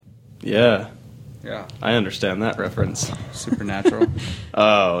Yeah. Yeah. I understand that reference. Supernatural.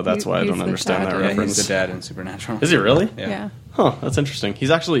 Oh, that's why I He's don't the understand dad. that Yeah, reference. he's the dad in Supernatural. Is he really? Yeah. Huh, that's interesting.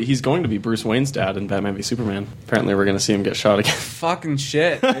 He's going to be Bruce Wayne's dad in Batman v Superman. Apparently we're going to see him get shot again. Fucking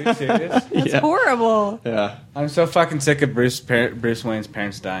shit. Are you serious? That's Yeah. horrible. Yeah. I'm so fucking sick of Bruce Wayne's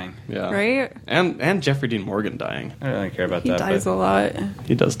parents dying. Yeah. Right? And Jeffrey Dean Morgan dying. I don't really care about He that. dies but a lot.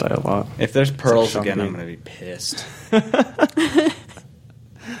 He does die a lot. if there's pearls like Sean again, I'm Bean. going to be pissed.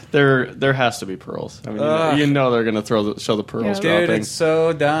 There has to be pearls. I mean, Ugh. you know they're going to show the pearls Yeah. Dude, dropping. it's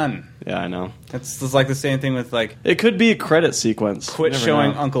so done. Yeah, I know. It's like the same thing with like It could be a credit sequence. quit You never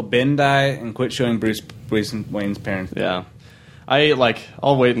showing know. Uncle Ben die and quit showing Bruce Wayne's parents. Yeah.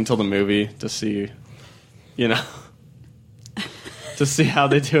 I'll wait until the movie to see, to see how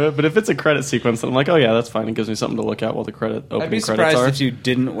they do it. But if it's a credit sequence, then I'm like, oh yeah, that's fine. It gives me something to look at while the opening I'd be credits surprised are. if you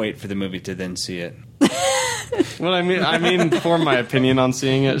didn't wait for the movie to then see it. Well, I mean, form my opinion on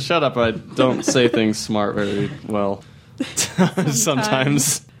seeing it. Shut up! I don't say things smart very well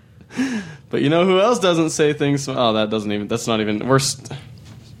sometimes. But you know who else doesn't say things? Oh, that's not even.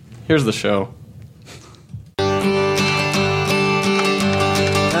 Here's the show.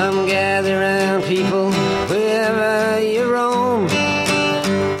 Come gather round, people, wherever you roam,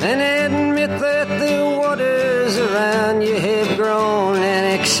 and admit that the waters around you have grown,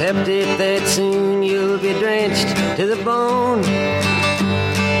 and accept it that soon you'll be drenched to the bone.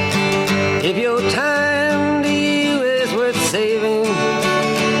 If your time to you is worth saving,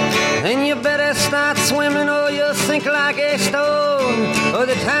 then you better start swimming or you'll sink like a stone, or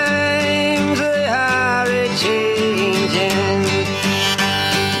the times they are a-changing.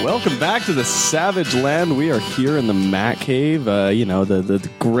 Welcome back to the Savage Land. We are here in the Matt Cave, the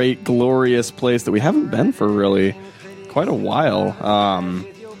great, glorious place that we haven't been for really quite a while.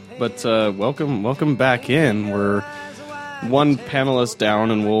 But welcome back in. We're one panelist down,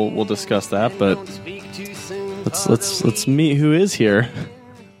 and we'll discuss that. But let's meet who is here.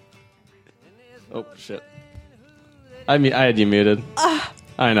 Oh shit! I had you muted.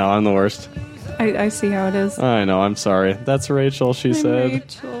 I know, I'm the worst. I see how it is. I know, I'm sorry. That's Rachel, she said.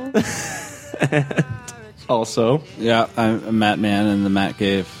 Rachel. Also, Yeah, I'm Matt Man in the Matt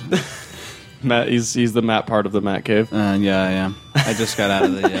Cave. Matt, he's the Matt part of the Matt Cave. Yeah, I am. I just got out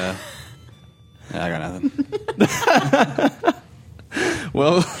of the. Yeah, I got nothing.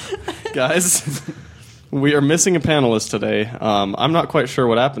 Well, guys, we are missing a panelist today. I'm not quite sure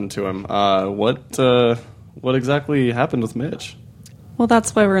what happened to him. What exactly happened with Mitch? Well,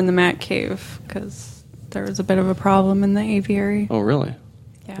 that's why we're in the Matt Cave, because there was a bit of a problem in the aviary. Oh, really?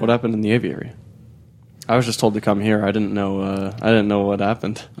 Yeah. What happened in the aviary? I was just told to come here. I didn't know what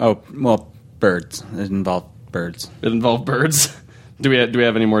happened. Oh well, birds. It involved birds. It involved birds. Do we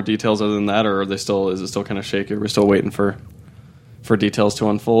have any more details other than that, or is it still kind of shaky? We're still waiting for details to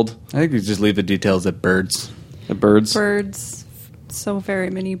unfold. I think we just leave the details at birds. The birds. Birds. So very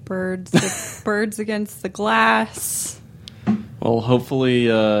many birds. The birds against the glass. Well, hopefully,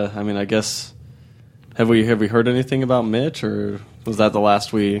 I guess, have we heard anything about Mitch, or was that the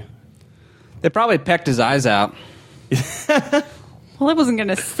last we... They probably pecked his eyes out. Well, I wasn't going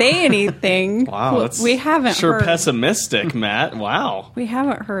to say anything. Wow, Well, that's we haven't sure heard. pessimistic, Matt. Wow. We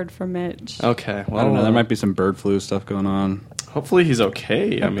haven't heard from Mitch. Okay, well, I don't know. There might be some bird flu stuff going on. hopefully he's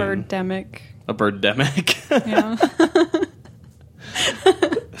okay. A birdemic. A birdemic. Yeah.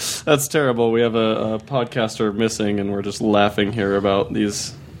 That's terrible. We have a podcaster missing, and we're just laughing here about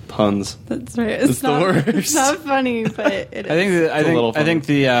these puns. That's right. It's the not, worst. It's not funny, but it is. I think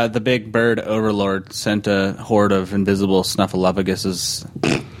the big bird overlord sent a horde of invisible snuffleupaguses.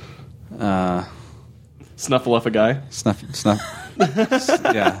 Snuffleupa guy. Snuff.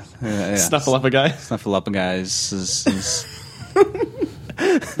 Yeah. Snuffleupa guy. Snuffleupaguses.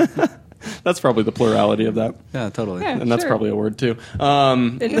 That's probably the plurality of that, Yeah, totally. Yeah. and that's Sure. probably a word too.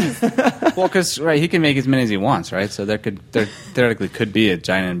 It is. Well, because he can make as many as he wants, right? So there theoretically could be a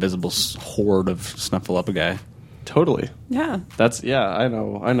giant invisible horde of snuffleupagus. Totally. Yeah. That's I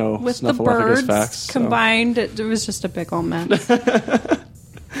know. With the Snuffleupagus birds facts. So. combined, it was just a big old mess.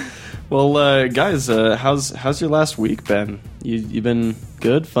 Well, guys, how's your last week been? You been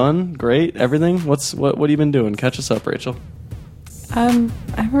good, fun, great, everything? What have you been doing? Catch us up, Rachel. I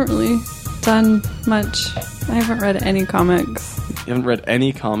haven't really done much. I haven't read any comics. You haven't read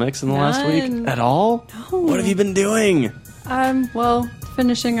any comics in the last week None. at all? No. What have you been doing? Well,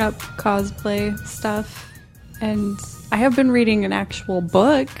 finishing up cosplay stuff, and I have been reading an actual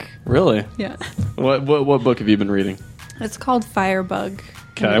book. Really? Yeah. What book have you been reading? It's called Firebug.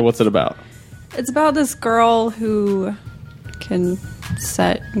 Okay, what's it about? It's about this girl who can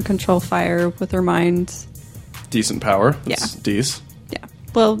set and control fire with her mind. Decent power. Yeah. It's Dece. Yeah.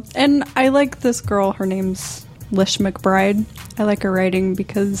 Well, and I like this girl. Her name's Lish McBride. I like her writing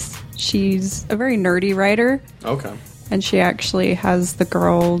because she's a very nerdy writer. Okay. And she actually has the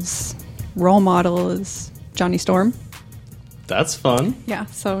girl's role model is Johnny Storm. That's fun. Yeah,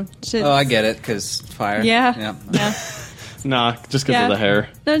 so... Oh, I get it, because fire. Yeah. Nah, just because of the hair.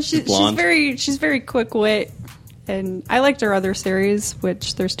 No, She's blonde. she's very quick wit. And I liked her other series,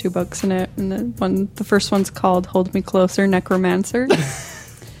 which there's 2 books in it. And the first one's called Hold Me Closer, Necromancer.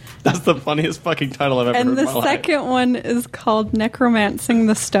 That's the funniest fucking title I've ever heard And in the my life. second one is called Necromancing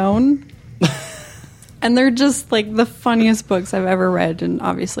the Stone. And they're just like the funniest books I've ever read. And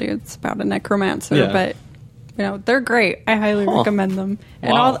obviously it's about a necromancer, Yeah. but they're great. I highly recommend them.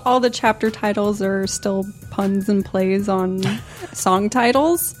 And Wow. all the chapter titles are still puns and plays on song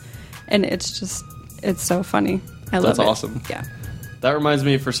titles. And it's so funny. I love it. That's awesome. Yeah. That reminds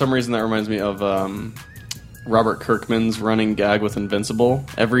me, for some reason, of Robert Kirkman's running gag with Invincible.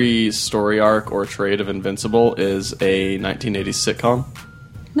 Every story arc or trade of Invincible is a 1980s sitcom.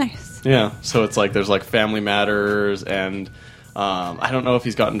 Nice. Yeah, so it's like there's like Family Matters and I don't know if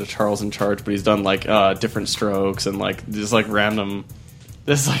he's gotten to Charles in Charge, but he's done like Different Strokes and like just like random.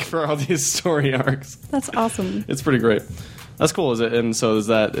 This like for all these story arcs. That's awesome. It's pretty great. That's cool. Is it? And so is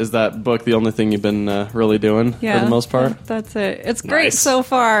that book the only thing you've been really doing for the most part? That's it. It's great Nice. so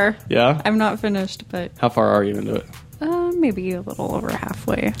far. Yeah. I'm not finished, but How far are you into it? maybe a little over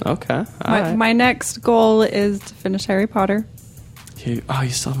halfway. Okay. All right. My next goal is to finish Harry Potter. You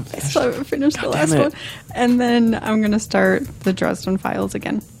still haven't finished. So I finished the God last damn it. one. And then I'm going to start the Dresden Files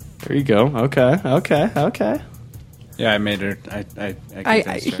again. There you go. Okay. Yeah, I made her. I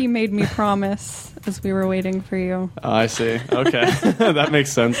convinced her. He made me promise as we were waiting for you. I see. Okay. That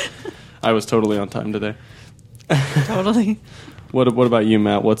makes sense. I was totally on time today. Totally. What about you,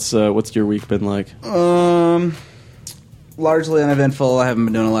 Matt? What's your week been like? Largely uneventful. I haven't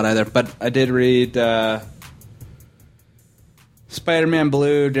been doing a lot either, but I did read Spider-Man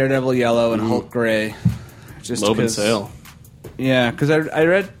Blue, Daredevil Yellow, and Hulk Gray. Just Loeb and 'cause- Sale. Yeah, because I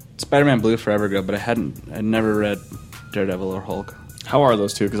read Spider-Man Blue forever ago, but I'd never read Daredevil or Hulk. How are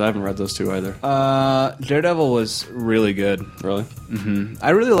those two? Because I haven't read those two either. Daredevil was really good. Really?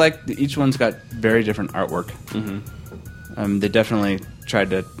 I really like each one's got very different artwork. They definitely tried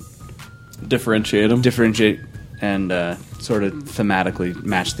to Differentiate them. differentiate and sort of thematically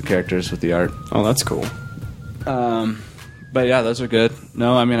match the characters with the art. Oh, that's cool. But yeah, those are good.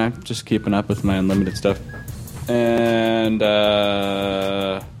 No, I mean, I'm just keeping up with my unlimited stuff. And,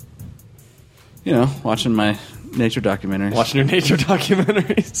 watching my nature documentaries. Watching your nature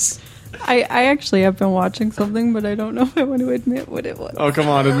documentaries. I actually have been watching something, but I don't know if I want to admit what it was. Oh, come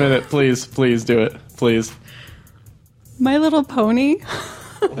on, admit it. Please do it. Please. My Little Pony.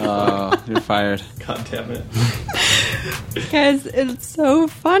 Oh, you're fired. God damn it. Guys, it's so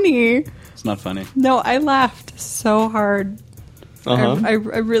funny. It's not funny. No, I laughed so hard. Uh-huh. I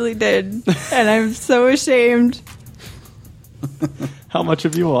really did. And I'm so ashamed. How much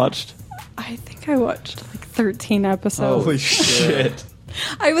have you watched? I think I watched like 13 episodes. Holy shit.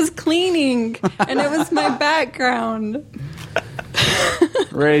 I was cleaning, and it was my background.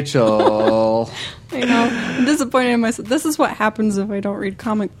 Rachel. I know. I'm disappointed in myself. This is what happens if I don't read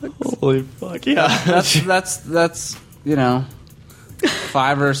comic books. Holy fuck. Yeah. That's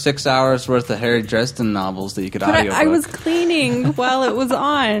 5 or 6 hours worth of Harry Dresden novels that you could But audiobook. I was cleaning while it was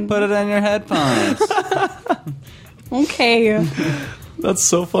on. Put it on your headphones. Okay. That's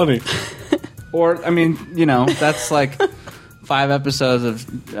so funny. Or, I mean, that's like 5 episodes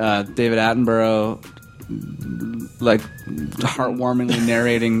of David Attenborough, like, heartwarmingly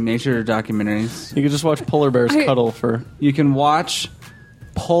narrating nature documentaries. You could just watch polar bears cuddle for... You can watch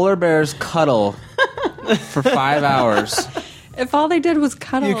polar bears cuddle for 5 hours. If all they did was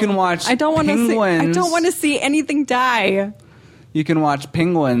cuddle, You can watch I don't want to see. I penguins. don't want to see anything die. You can watch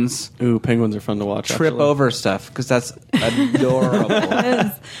penguins Ooh, penguins are fun to watch. trip actually. over stuff, because that's adorable.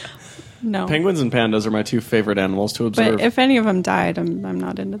 No. Penguins and pandas are my 2 favorite animals to observe. But if any of them died, I'm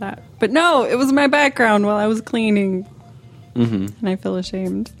not into that. But no, it was my background while I was cleaning. And I feel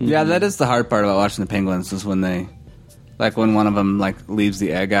ashamed. Yeah, that is the hard part about watching the penguins, is when they, like when one of them like leaves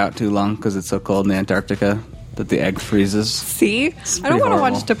the egg out too long because it's so cold in the Antarctica that the egg freezes. See? I don't pretty want to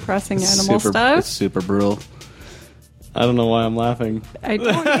horrible. watch depressing It's animal super, stuff. It's super brutal. I don't know why I'm laughing. I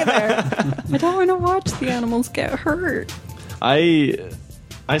don't either. I don't want to watch the animals get hurt.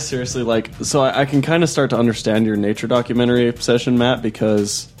 I seriously so I can kind of start to understand your nature documentary obsession, Matt,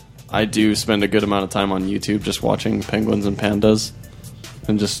 because I do spend a good amount of time on YouTube just watching penguins and pandas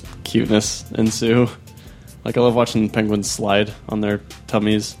and just cuteness ensue. Like, I love watching penguins slide on their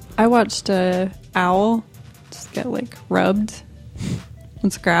tummies. I watched a owl just get like rubbed.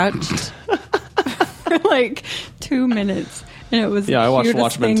 and scratched for like 2 minutes, and it was Yeah, I the watched cutest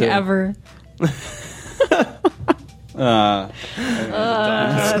Watchmen, thing too. ever.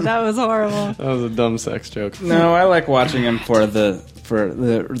 That was horrible. That was a dumb sex joke. No, I like watching him for the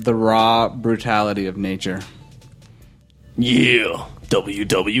raw brutality of nature. Yeah,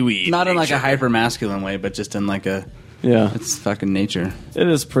 WWE. Not in like a hyper masculine way, but just in like a Yeah, it's fucking nature. it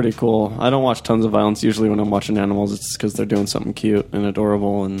is pretty cool. I don't watch tons of violence usually when I'm watching animals. It's because they're doing something cute and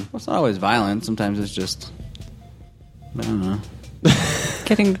adorable. And Well, it's not always violent. Sometimes it's just I don't know.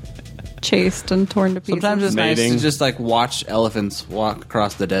 Getting chased and torn to pieces. Sometimes it's Mating. nice to just like watch elephants walk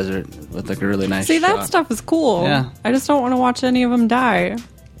across the desert with like a really nice See, shot. that stuff is cool. Yeah. I just don't want to watch any of them die.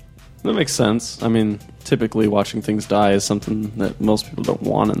 that makes sense. I mean, typically watching things die is something that most people don't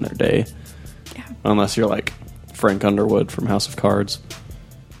want in their day. Yeah. Unless you're like Frank Underwood from House of Cards.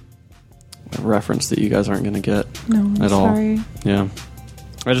 A reference that you guys aren't going to get No, I'm at all. sorry. Yeah.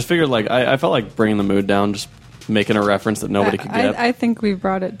 I just figured like I felt like bringing the mood down, just making a reference that nobody could get. I think we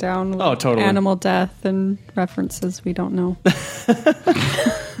brought it down with Oh, totally. animal death and references we don't know.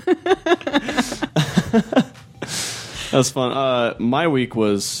 That was fun. My week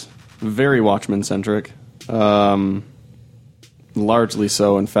was very Watchmen centric. Largely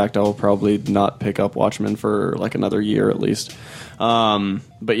so. In fact, I will probably not pick up Watchmen for like another year at least.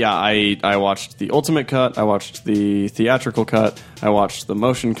 But yeah, I watched the Ultimate Cut. I watched the theatrical cut. I watched the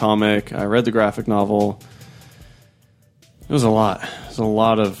motion comic. I read the graphic novel. It was a lot. It was a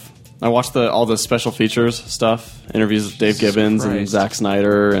lot of. I watched all the special features stuff, interviews with Dave Jesus Gibbons and Christ. Zack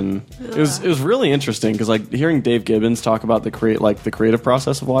Snyder, and it was really interesting because like hearing Dave Gibbons talk about the creative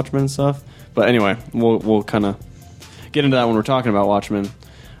process of Watchmen and stuff. But anyway, we'll kind of get into that when we're talking about Watchmen. You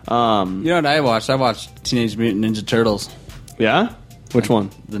know what I watched? I watched Teenage Mutant Ninja Turtles, Yeah, which one?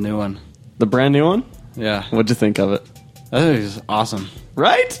 the new one. The brand new one? Yeah, What'd you think of it? I think it was awesome.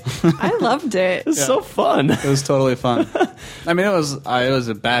 Right? I loved it. It's so fun. It was totally fun. I mean, it was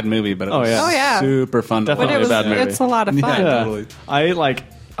a bad movie, but it was yeah. Oh, yeah. super fun to But Definitely it watch. was, a bad movie. it's a lot of fun. Yeah. Totally.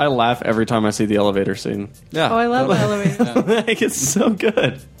 I laugh every time I see the elevator scene. Yeah. Oh, I love elevators. Like it's so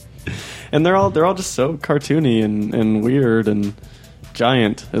good. And they're all just so cartoony and weird and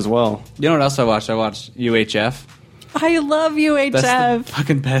giant as well. You know what else I watched? I watched UHF. I love UHF. That's the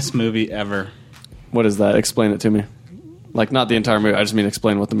fucking best movie ever. What is that? Explain it to me. Like not the entire movie. I just mean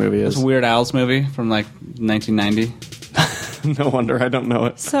explain what the movie It's is. a Weird Al's movie from like 1990. No wonder I don't know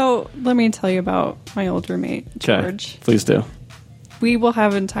it. So let me tell you about my old roommate, Okay, George. please do. We will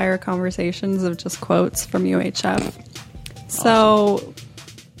have entire conversations of just quotes from UHF. So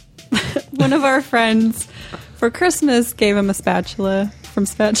one of our friends for Christmas gave him a spatula from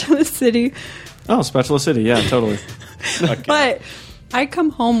Spatula City. Oh, Spatula City. Yeah, totally. But I come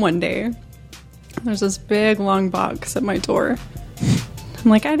home one day. There's this big long box at my door. I'm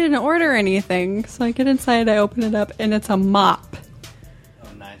like, I didn't order anything. So I get inside, I open it up, and it's a mop.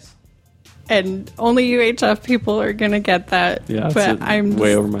 Oh, nice. And only UHF people are going to get that. Yeah, it's but I'm way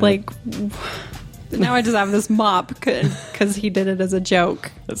just over my head. like, now I just have this mop because he did it as a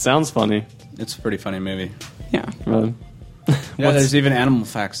joke. That sounds funny. It's a pretty funny movie. Yeah, Yeah, there's even animal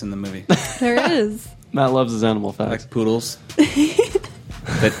facts in the movie, there is. Matt loves his animal facts. like poodles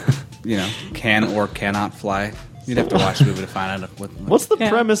that can or cannot fly. You'd have to watch the movie to find out What's the Yeah.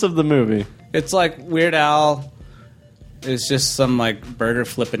 premise of the movie? It's like Weird Al is just some like burger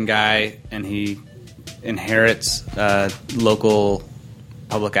flipping guy, and he inherits a local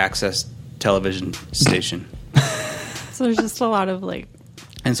public access television station. So there's just a lot of like,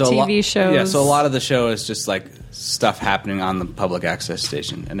 And so TV shows. Yeah, so a lot of the show is just like stuff happening on the public access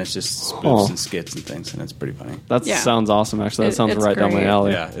station, and it's just spoofs Oh. and skits and things, and it's pretty funny. That Yeah. sounds awesome, actually. That sounds It's right down my great.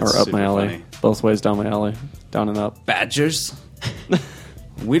 alley. Yeah, it's or up my super alley. funny. Both ways down my alley. Down and up. Badgers.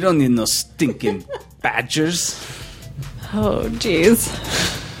 We don't need no stinking badgers. oh, jeez.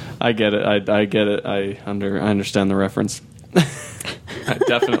 I get it. I get it. I understand the reference. I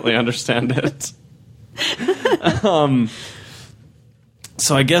definitely understand it.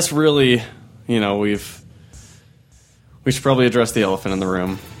 So I guess really, we should probably address the elephant in the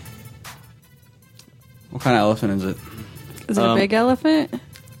room. What kind of elephant is it? Is it a big elephant?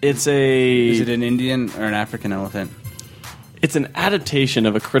 It's Is it an Indian or an African elephant? it's an adaptation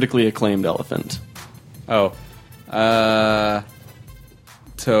of a critically acclaimed elephant. Oh.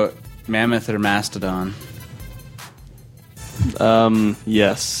 So, mammoth or mastodon?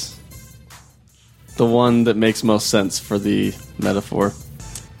 Yes. The one that makes most sense for the metaphor.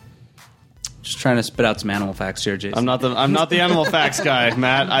 Just trying to spit out some animal facts here, Jason. I'm not the animal facts guy,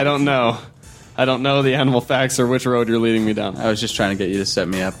 Matt. I don't know. I don't know the animal facts or which road you're leading me down. I was just trying to get you to set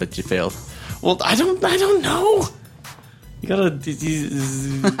me up, but you failed. Well, I don't know. You gotta.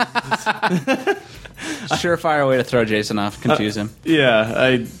 Surefire way to throw Jason off, confuse him. Yeah,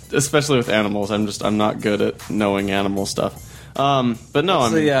 especially with animals. I'm not good at knowing animal stuff. But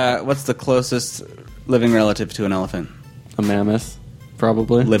no, What's the closest living relative to an elephant? a mammoth,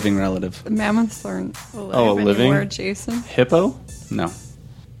 probably. Living relative. Mammoths aren't alive Oh, living? anymore, Jason. Hippo? No.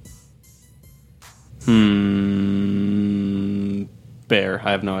 Bear.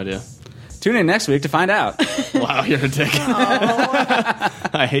 I have no idea. Tune in next week to find out. Wow, you're a dick.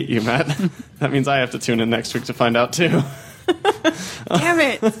 I hate you, Matt. That means I have to tune in next week to find out too. Damn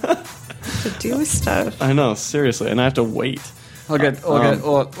it! To do stuff. I know, seriously, and I have to wait. We'll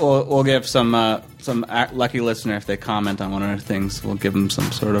give some lucky listener, if they comment on one of our things, we'll give them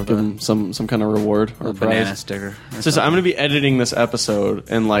some sort of Give them some kind of reward or a banana prize. sticker. It's just, I'm going to be editing this episode,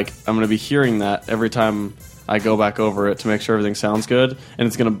 and I'm going to be hearing that every time I go back over it to make sure everything sounds good, and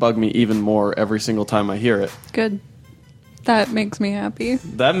it's going to bug me even more every single time I hear it. Good. That makes me happy.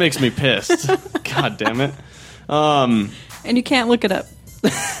 That makes me pissed. God damn it. And you can't look it up.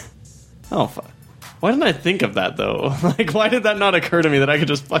 Oh, fuck. Why didn't I think of that, though? Why did that not occur to me that I could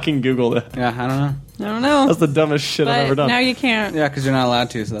just fucking Google it? Yeah, I don't know. I don't know. That's the dumbest shit I've ever But done. now you can't. Yeah, because you're not allowed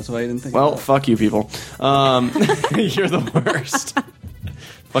to, so that's why you didn't think Well, about it. fuck you, people. You're the worst.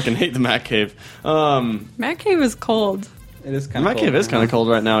 Fucking hate the Matt Cave. Matt Cave is cold. It is The kind of Matt Cave is kind of cold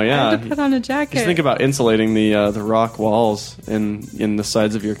right now, I yeah. had to put on a jacket. Just think about insulating the rock walls in the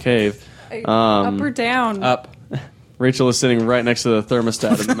sides of your cave. Up or down? Up. Rachel is sitting right next to the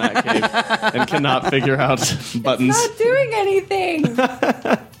thermostat in the Matt Cave and cannot figure out buttons. Not doing anything.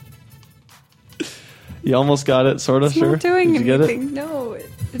 You almost got it, sort of, It's sure? not doing Did you get anything. it? No.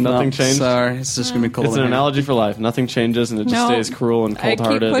 Nothing changed? Sorry, it's just going to be cold. It's an in here. analogy for life. Nothing changes, and it just No. stays cruel and I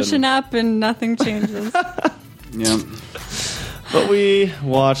cold-hearted. keep pushing and- up and nothing changes. Yeah. But we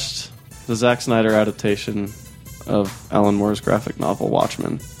watched the Zack Snyder adaptation of Alan Moore's graphic novel,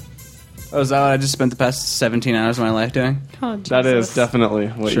 Watchmen. Oh, is that what I just spent the past 17 hours of my life doing? Oh, That is Jesus. definitely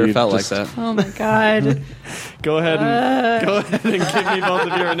what Sure you felt just- like that. Oh my God. Go ahead and give me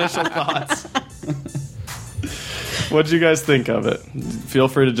both of your initial thoughts. What did you guys think of it? Feel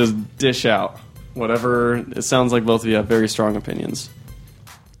free to just dish out whatever. It sounds like both of you have very strong opinions.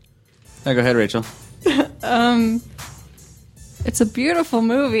 Yeah, go ahead, Rachel. It's a beautiful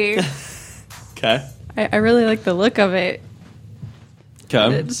movie. Okay. I really like the look of it.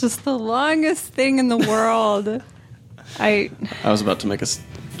 Okay. It's just the longest thing in the world. I was about to make a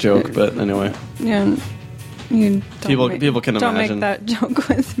joke, but anyway. You don't People can don't imagine. make that joke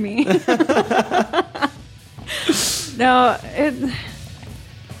with me. No, I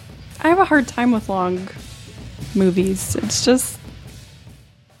have a hard time with long movies. It's just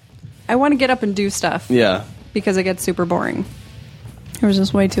I want to get up and do stuff Yeah. because it gets super boring. It was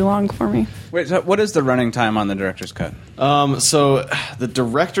just way too long for me. Wait, so what is the running time on the director's cut? So the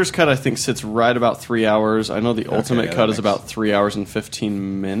director's cut, I think, sits right about 3 hours. I know the ultimate yeah, cut that is about 3 hours and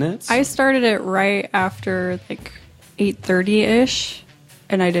 15 minutes. I started it right after like 8:30ish,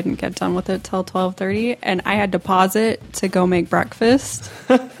 and I didn't get done with it till 12:30, and I had to pause it to go make breakfast.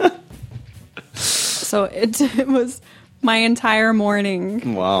 So it was my entire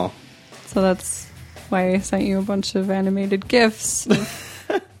morning. Wow. So that's why I sent you a bunch of animated GIFs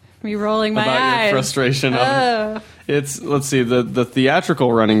of me rolling my About eyes. your frustration of it. It's, let's see, the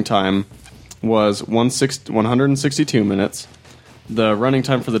theatrical running time was 162 minutes. The running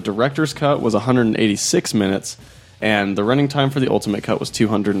time for the director's cut was 186 minutes, and the running time for the ultimate cut was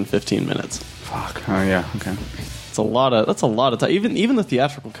 215 minutes. Fuck. Oh, yeah. Okay. That's a lot of time. Even the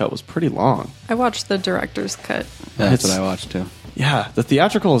theatrical cut was pretty long. I watched the director's cut. Yeah, that's It's- what I watched, too. Yeah, the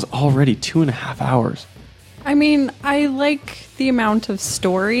theatrical is already 2.5 hours. I mean, I like the amount of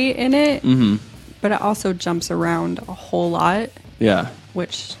story in it, but it also jumps around a whole lot, Yeah.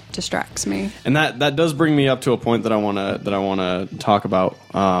 which distracts me. And that does bring me up to a point that I wanna talk about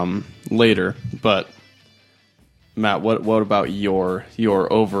later. But Matt, what about your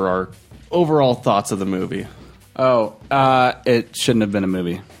overall thoughts of the movie? Oh, it shouldn't have been a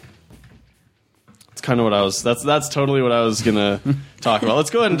movie. It's kind of what I was. That's totally what I was gonna talk about. Let's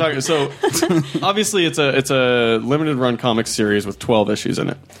go ahead and talk. So obviously it's a limited run comic series with 12 issues in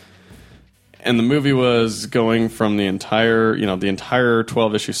it. And the movie was going from the entire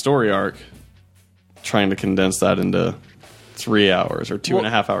 12 issue story arc, trying to condense that into 3 hours or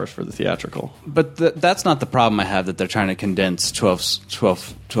 2.5 hours for the theatrical. But that's not the problem I have, that they're trying to condense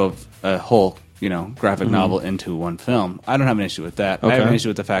 12 whole, graphic novel into one film. I don't have an issue with that. I have an Okay. issue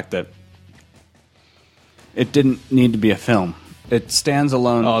with the fact that it didn't need to be a film. It stands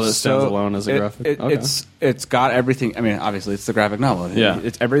alone. Oh, this stands alone as a graphic? Okay. It's got everything. I mean, obviously, it's the graphic novel. Yeah.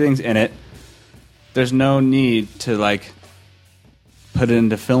 Everything's in it. There's no need to put it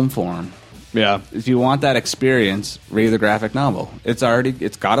into film form. Yeah. If you want that experience, read the graphic novel. It's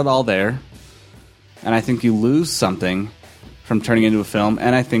got it all there. And I think you lose something from turning it into a film,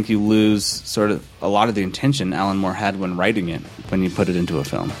 and I think you lose sort of a lot of the intention Alan Moore had when writing it, when you put it into a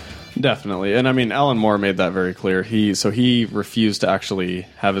film. Definitely. And I mean, Alan Moore made that very clear. He refused to actually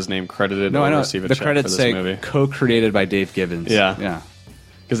have his name credited or receive a the check credits for this say movie. co-created by Dave Gibbons. Yeah.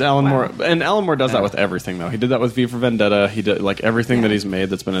 Because Alan Moore does that with everything, though. He did that with V for Vendetta. He did like everything that he's made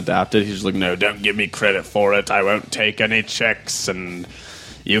that's been adapted. He's just like, no, don't give me credit for it. I won't take any checks, and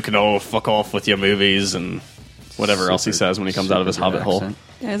you can all fuck off with your movies and whatever else he says when he comes out of his hobbit hole.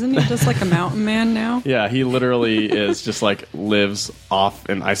 Yeah, isn't he just like a mountain man now? Yeah, he literally is just like lives off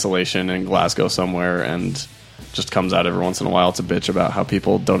in isolation in Glasgow somewhere and just comes out every once in a while to bitch about how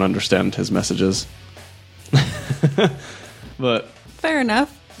people don't understand his messages. But Fair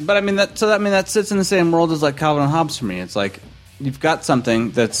enough. But I mean that sits in the same world as like Calvin and Hobbes for me. It's like you've got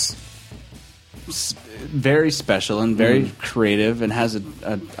something that's very special and very creative and has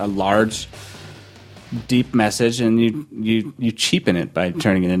a large, deep message, and you cheapen it by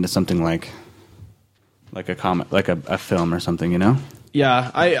turning it into something like a comic, like a film or something, you know?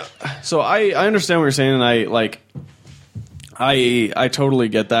 yeah, I understand what you're saying, and I totally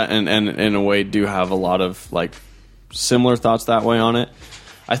get that, and in a way do have a lot of like similar thoughts that way on it.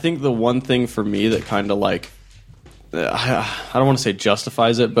 I think the one thing for me that kind of like I don't want to say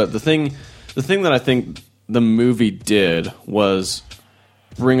justifies it, but the thing that I think the movie did was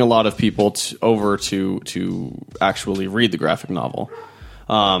bring a lot of people over to actually read the graphic novel,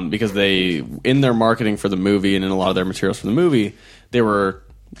 because they, in their marketing for the movie and in a lot of their materials for the movie, they were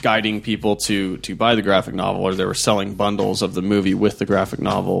guiding people to buy the graphic novel, or they were selling bundles of the movie with the graphic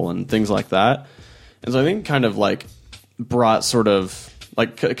novel and things like that. And so I think kind of like brought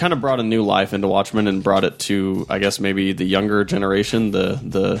a new life into Watchmen and brought it to, I guess, maybe the younger generation,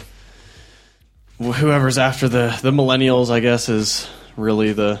 the whoever's after the millennials, I guess, is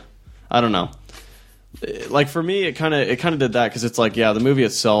really I don't know. Like for me, it kind of did that, because it's like, yeah, the movie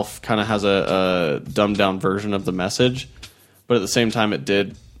itself kind of has a dumbed down version of the message, but at the same time, it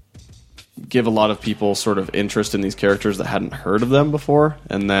did give a lot of people sort of interest in these characters that hadn't heard of them before,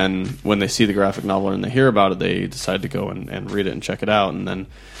 and then when they see the graphic novel and they hear about it, they decide to go and read it and check it out, and then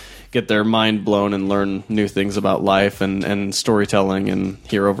get their mind blown and learn new things about life and storytelling and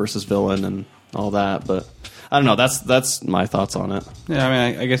hero versus villain and all that. But I don't know. That's my thoughts on it. Yeah,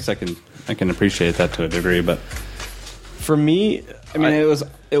 I mean, I guess I can appreciate that to a degree, but for me, I mean,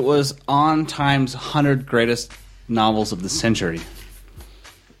 it was on Time's 100 greatest novels of the century.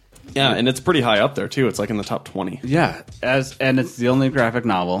 Yeah, and it's pretty high up there too. It's like in the top 20. Yeah, and it's the only graphic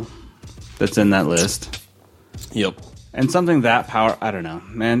novel that's in that list. Yep. And something that I don't know,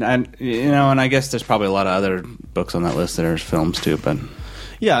 man. And and I guess there's probably a lot of other books on that list that are films too. But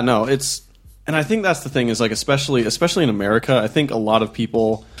yeah, no, and I think that's the thing is like especially in America, I think a lot of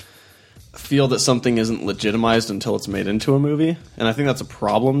people feel that something isn't legitimized until it's made into a movie, and I think that's a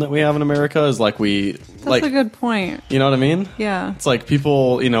problem that we have in America. Is like That's a good point. You know what I mean? Yeah. It's like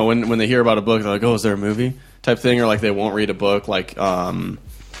people, when they hear about a book, they're like, "Oh, is there a movie?" type thing, or like they won't read a book. Like,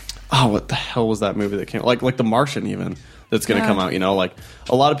 what the hell was that movie that came? Like The Martian, even that's going to come out. Like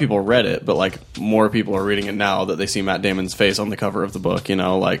a lot of people read it, but like more people are reading it now that they see Matt Damon's face on the cover of the book.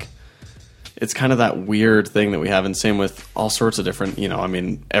 Like. It's kind of that weird thing that we have, and same with all sorts of different,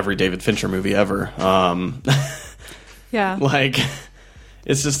 every David Fincher movie ever. Yeah. Like,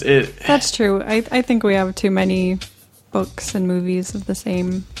 it's just it. That's true. I think we have too many books and movies of the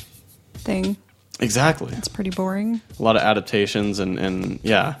same thing. Exactly. It's pretty boring. A lot of adaptations and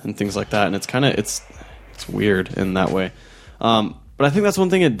things like that, and it's kind of it's weird in that way. But I think that's one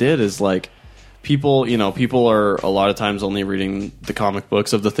thing it did is like. People are a lot of times only reading the comic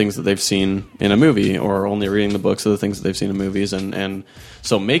books of the things that they've seen in a movie, or only reading the books of the things that they've seen in movies, and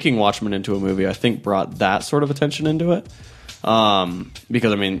so making Watchmen into a movie, I think, brought that sort of attention into it.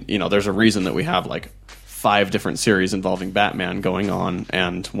 Because there's a reason that we have like 5 different series involving Batman going on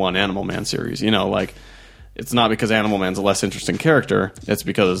and 1 Animal Man series. It's not because Animal Man's a less interesting character; it's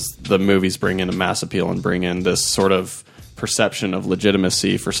because the movies bring in a mass appeal and bring in this sort of perception of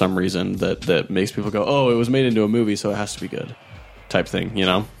legitimacy for some reason that makes people go, oh, it was made into a movie, so it has to be good, type thing.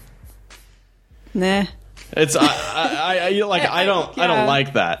 Nah. It's I don't like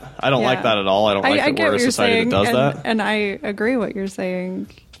that. I don't like that at all. I don't like that we're a society that does that. And I agree what you're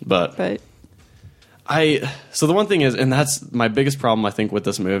saying. But so the one thing is, and that's my biggest problem I think with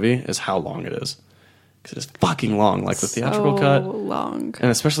this movie, is how long it is. Because it's fucking long, like the theatrical cut, long,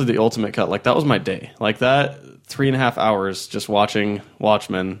 and especially the ultimate cut. Like that was my day. Like that 3.5 hours just watching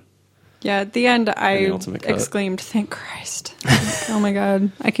Watchmen Yeah, at the end, I the ultimate cut. exclaimed, "Thank Christ!" Oh my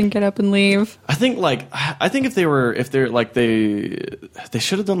God, I can get up and leave. I think if they're like they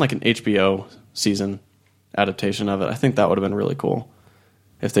should have done like an HBO season adaptation of it. I think that would have been really cool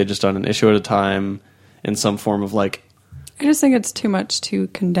if they just done an issue at a time in some form of like. I just think it's too much to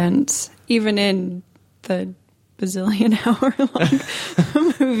condense, even in the bazillion hour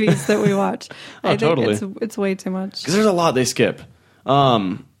long movies that we watch. I think totally. it's way too much. Because there's a lot they skip.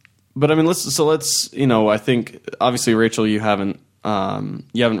 But I mean, let's I think obviously Rachel, you haven't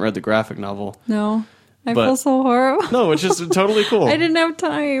read the graphic novel. No, I But- feel so horrible. No, which is totally cool. I didn't have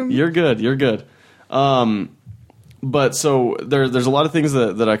time. You're good. But so there's a lot of things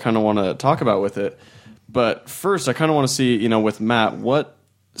that I kind of want to talk about with it. But first, I kind of want to see, with Matt,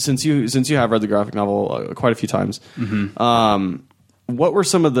 since you have read the graphic novel quite a few times, what were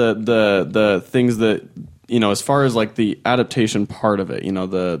some of the things that, as far as like the adaptation part of it,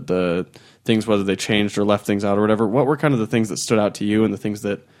 the things, whether they changed or left things out or whatever, what were kind of the things that stood out to you and the things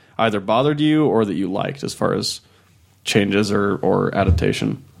that either bothered you or that you liked as far as changes or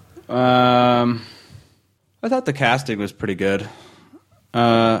adaptation? I thought the casting was pretty good.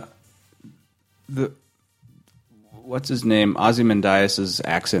 What's his name? Ozymandias'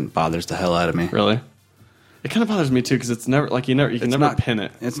 accent bothers the hell out of me. Really? It kind of bothers me too because it's never like you can never pin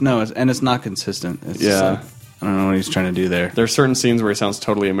it. It's not consistent. It's Yeah. just like, I don't know what he's trying to do there. There's certain scenes where he sounds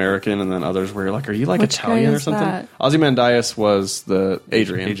totally American, and then others where you're like, "Are you like Which Italian guy or is something?" that? Ozymandias was the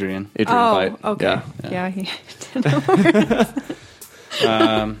Adrian. Oh, Veidt. okay. Yeah. Yeah, he didn't know.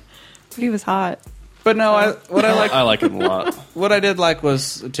 But he was hot. But no, I like him a lot. what I did like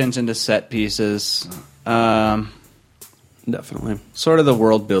was attention to set pieces. Definitely. Sort of the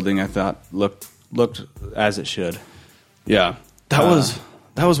world building I thought looked as it should. Yeah, that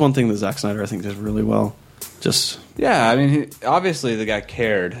was one thing that Zack Snyder I think did really well. Just Yeah, I mean, obviously the guy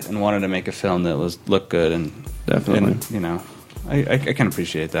cared and wanted to make a film that looked good, and Definitely. and, I can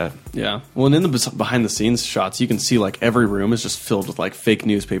appreciate that. yeah. Well, and in the behind the scenes shots, you can see like every room is just filled with like fake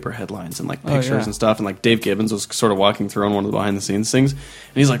newspaper headlines and like pictures yeah. and stuff. And like Dave Gibbons was sort of walking through on one of the behind the scenes things, and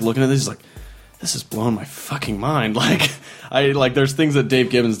he's like looking at this, he's like, "This is blowing my fucking mind." There's things that Dave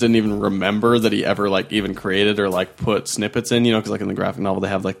Gibbons didn't even remember that he ever like even created or like put snippets in, because like in the graphic novel they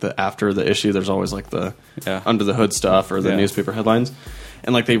have like the after the issue there's always like the under the hood stuff or the newspaper headlines,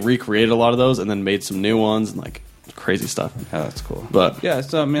 and like they recreated a lot of those and then made some new ones and like crazy stuff. Yeah, that's cool. But yeah,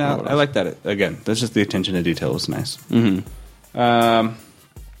 so I mean, I like that. Again, that's just the attention to detail was nice. mm-hmm.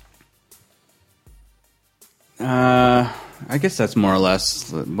 I guess that's more or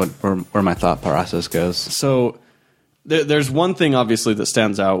less where my thought process goes. So there's one thing obviously that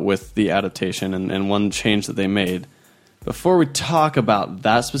stands out with the adaptation and one change that they made. Before we talk about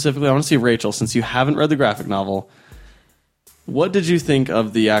that specifically, I want to see, Rachel, since you haven't read the graphic novel, what did you think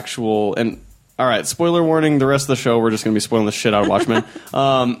of the actual... And all right, spoiler warning, the rest of the show we're just going to be spoiling the shit out of Watchmen.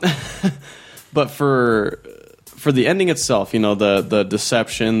 But for the ending itself, the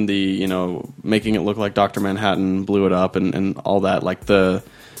deception, the making it look like Dr. Manhattan blew it up and all that, like the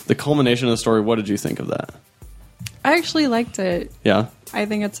culmination of the story, what did you think of that? I actually liked it. Yeah? I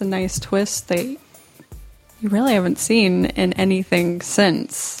think it's a nice twist that you really haven't seen in anything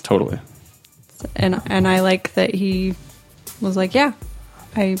since. Totally. And I like that he was like, yeah,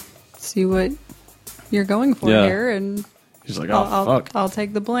 I see what you're going for Yeah. here, and He's like, oh, fuck. I'll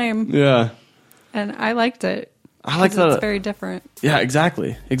take the blame. Yeah. And I liked it. I like 'Cause that. It's very different. Yeah,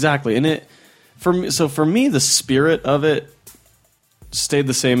 exactly. And for me, the spirit of it stayed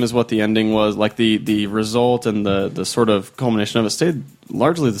the same as what the ending was. Like the result and the sort of culmination of it stayed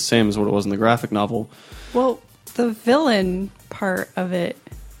largely the same as what it was in the graphic novel. Well, the villain part of it,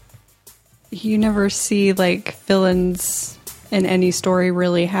 you never see like villains in any story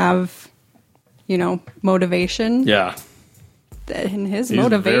really have, motivation. Yeah. And his He's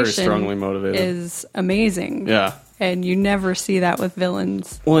motivation very strongly motivated. is amazing. Yeah. And you never see that with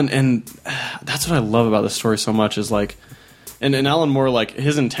villains. Well, and that's what I love about this story so much is like, and Alan Moore, like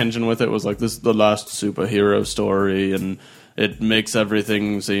his intention with it was like, this is the last superhero story, and it makes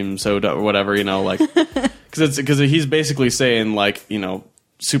everything seem so or whatever, like, because he's basically saying like,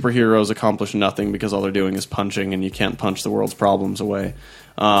 superheroes accomplish nothing because all they're doing is punching, and you can't punch the world's problems away.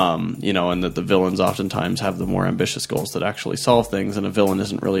 And that the villains oftentimes have the more ambitious goals that actually solve things, and a villain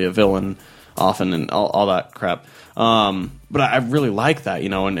isn't really a villain often, and all that crap. But I really like that,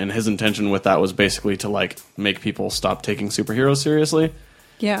 and his intention with that was basically to like make people stop taking superheroes seriously.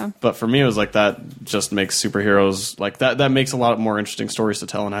 Yeah. But for me, it was like that just makes superheroes like that makes a lot more interesting stories to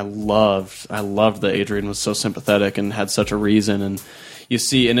tell. And I loved that Adrian was so sympathetic and had such a reason, and you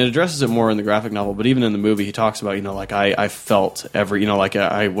see, and it addresses it more in the graphic novel, but even in the movie, he talks about, like, I felt every, like,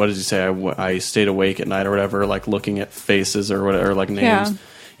 what does he say? I stayed awake at night or whatever, like, looking at faces or whatever, like, names,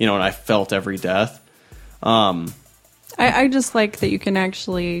 and I felt every death. I just like that you can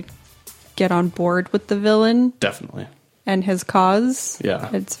actually get on board with the villain. Definitely. And his cause. Yeah.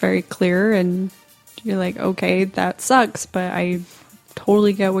 It's very clear, and you're like, okay, that sucks, but I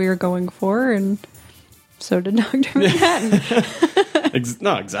totally get what you're going for, and so did Dr. Manhattan.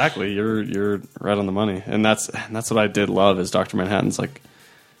 No, exactly. You're right on the money. And that's what I did love is Dr. Manhattan's like,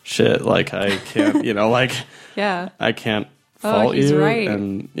 shit, like, I can't, like, yeah. I can't fault he's you. right.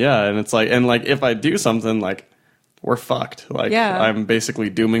 And yeah, and it's like, and like, if I do something, like, we're fucked. Like, I'm basically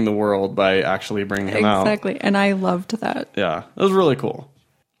dooming the world by actually bringing him out. Exactly. And I loved that. Yeah, it was really cool.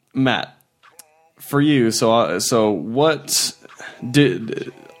 Matt, for you, so what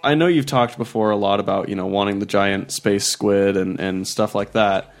did... I know you've talked before a lot about, wanting the giant space squid and stuff like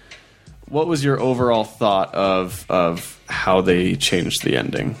that. What was your overall thought of how they changed the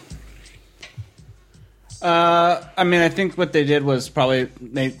ending? I think what they did was probably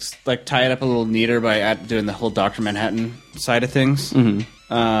tie it up a little neater by doing the whole Dr. Manhattan side of things.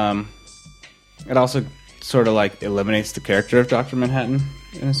 Mm-hmm. It also sort of like eliminates the character of Dr. Manhattan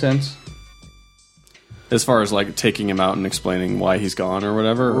in a sense. As far as like taking him out and explaining why he's gone or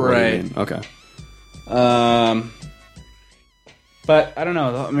whatever? Or right. What do you mean? Okay. But I don't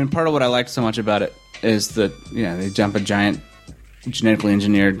know. I mean, part of what I liked so much about it is that, they jump a giant genetically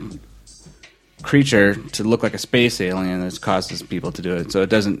engineered creature to look like a space alien that causes people to do it. So it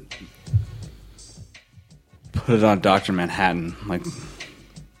doesn't put it on Dr. Manhattan. Like,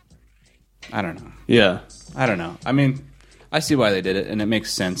 I don't know. Yeah. I don't know. I mean, I see why they did it, and it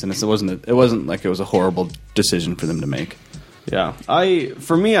makes sense. And it wasn't like it was a horrible decision for them to make. Yeah,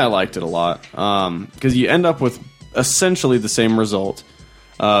 for me, I liked it a lot because you end up with essentially the same result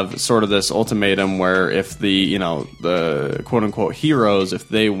of sort of this ultimatum where if the quote unquote heroes, if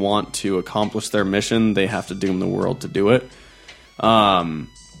they want to accomplish their mission, they have to doom the world to do it. But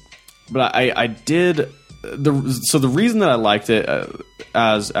I did the reason that I liked it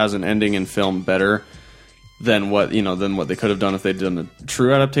as an ending in film better than what they could have done if they'd done a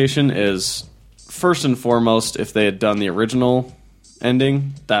true adaptation is, first and foremost, if they had done the original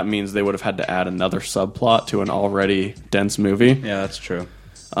ending, that means they would have had to add another subplot to an already dense movie. Yeah, that's true.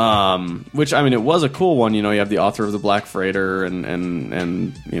 Which, I mean, it was a cool one. You have the author of the Black Freighter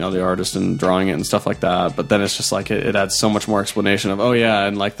and the artist and drawing it and stuff like that. But then it's just like it adds so much more explanation of, oh yeah,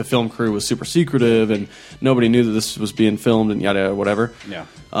 and like the film crew was super secretive and nobody knew that this was being filmed and yada whatever. Yeah.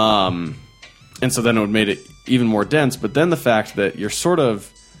 And so then it would made it even more dense. But then the fact that you're sort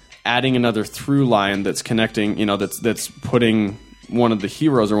of adding another through line that's connecting, that's putting one of the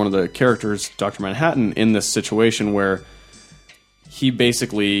heroes or one of the characters, Dr. Manhattan, in this situation where he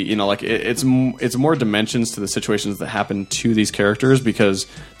basically, it's more dimensions to the situations that happen to these characters because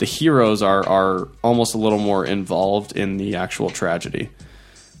the heroes are almost a little more involved in the actual tragedy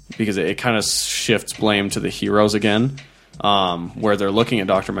because it kind of shifts blame to the heroes again. Where they're looking at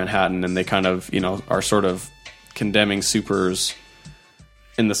Dr. Manhattan and they kind of, are sort of condemning supers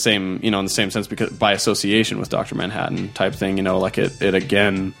in the same sense because by association with Dr. Manhattan type thing, it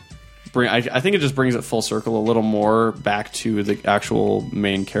again I think it just brings it full circle a little more back to the actual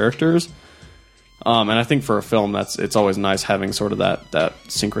main characters. And I think for a film it's always nice having sort of that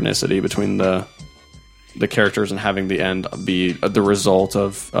synchronicity between the characters and having the end be the result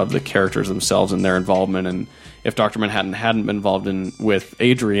of the characters themselves and their involvement. And if Dr. Manhattan hadn't been involved with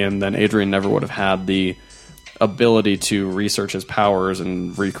Adrian, then Adrian never would have had the ability to research his powers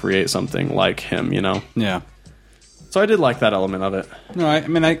and recreate something like him, Yeah. So I did like that element of it. No, I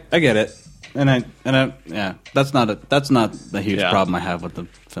mean I get it. And I yeah, that's not a huge problem I have with the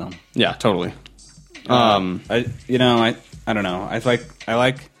film. Yeah, totally. I don't know. I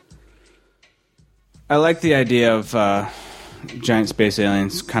like the idea of giant space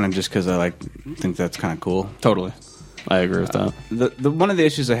aliens, kind of just because I think that's kind of cool. Totally, I agree with that. The one of the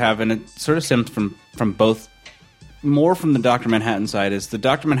issues I have, and it sort of stems from both, more from the Dr. Manhattan side, is the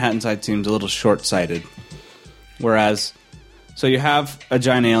Dr. Manhattan side seems a little short-sighted. Whereas, so you have a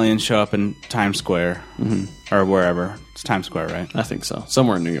giant alien show up in Times Square, or wherever. It's Times Square, right? I think so.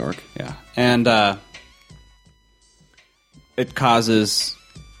 Somewhere in New York. Yeah. And it causes,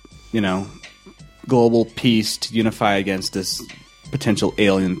 global peace to unify against this potential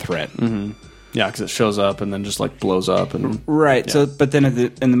alien threat. Mm-hmm. Yeah, because it shows up and then just blows up and right. Yeah. So, but then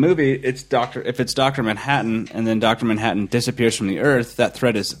in the movie, if it's Dr. Manhattan and then Dr. Manhattan disappears from the Earth, that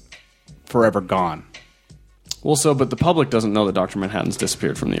threat is forever gone. Well, but the public doesn't know that Dr. Manhattan's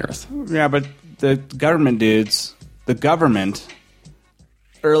disappeared from the Earth. Yeah, but the government dudes, the government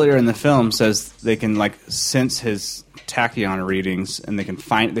earlier in the film says they can like sense his tachyon readings, and they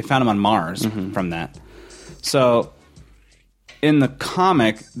found him on Mars from that. So in the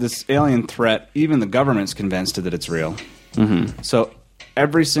comic, this alien threat, even the government's convinced that it's real. So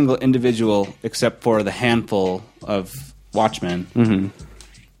every single individual, except for the handful of Watchmen,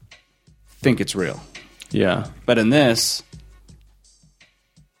 think it's real. Yeah. But in this,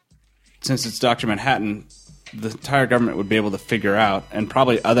 since it's Dr. Manhattan, the entire government would be able to figure out, and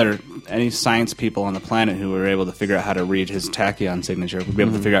probably any science people on the planet who were able to figure out how to read his tachyon signature would be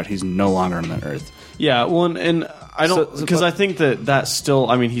able to figure out he's no longer on the Earth. Yeah, well, and I don't, because I think that still,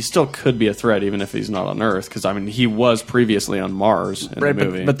 I mean, he still could be a threat even if he's not on Earth, because, I mean, he was previously on Mars in the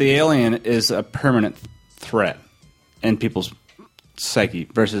movie. But the alien is a permanent threat in people's psyche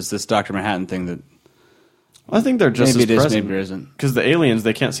versus this Dr. Manhattan thing that I think they're just maybe as it is, present. maybe it isn't. Because the aliens,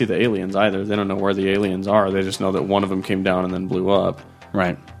 they can't see the aliens either. They don't know where the aliens are. They just know that one of them came down and then blew up.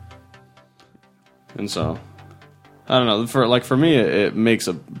 Right. And so, I don't know. For me, it makes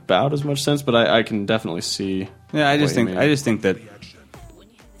about as much sense, but I can definitely see. Yeah, I just what you think mean. that.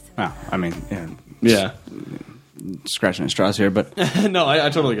 Well, I mean, Yeah. Scratching at straws here, but No, I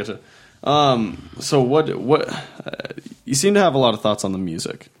totally get you. So what? You seem to have a lot of thoughts on the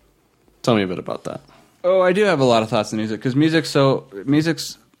music. Tell me a bit about that. I do have a lot of thoughts on music because music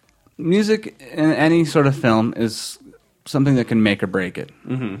in any sort of film is something that can make or break it.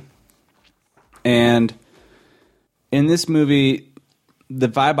 And in this movie, the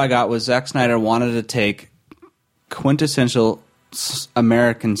vibe I got was Zack Snyder wanted to take quintessential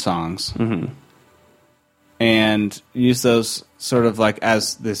American songs and use those sort of like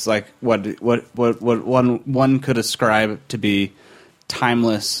as this like what one could ascribe to be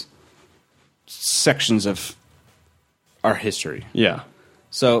timeless sections of our history. Yeah.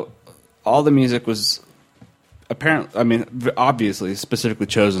 So all the music was obviously specifically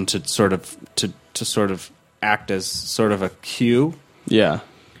chosen to sort of act as sort of a cue Yeah.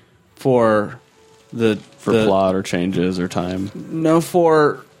 for the plot or changes or time. No,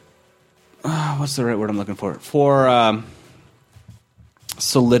 for what's the right word I'm looking for? For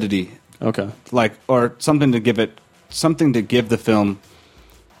solidity, Okay. like, or something to give the film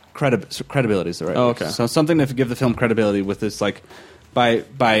credibility is the right Oh, word. okay. So something to give the film credibility with this, like,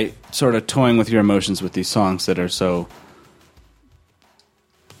 by sort of toying with your emotions with these songs that are so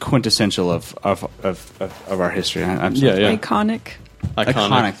quintessential of our history. I'm Yeah, yeah. Iconic.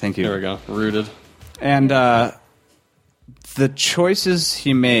 Iconic, thank you. There we go. Rooted. And the choices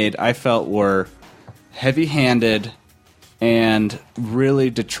he made, I felt, were heavy-handed and really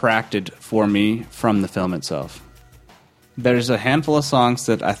detracted for me from the film itself. There's a handful of songs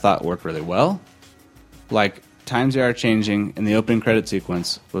that I thought worked really well, like Times They Are Changing, and the opening credit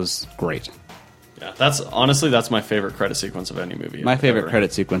sequence was great. Yeah, that's my favorite credit sequence of any movie. My favorite ever.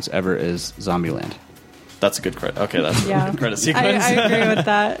 credit sequence ever is Zombieland. That's a good credit. Okay, that's a Yeah. good credit I sequence. agree with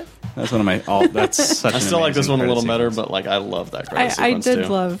that. That's one of my. That's such. I still like this an one a little amazing better, credit but like I love that credit I sequence did too.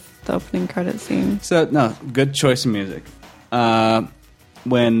 love the opening credit scene. So no, good choice of music.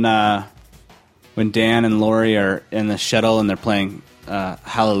 When Dan and Lori are in the shuttle and they're playing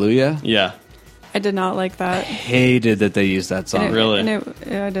Hallelujah, Yeah. I did not like that. hated that they used that And song. it- Really? and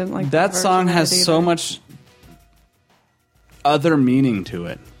I didn't like That the song version of has it so either. much other meaning to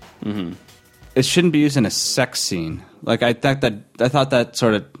it. Mm-hmm. It shouldn't be used in a sex scene. Like I thought that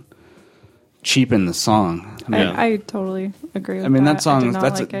sort of cheapened the song. Yeah. I totally agree with that. I mean, that song did not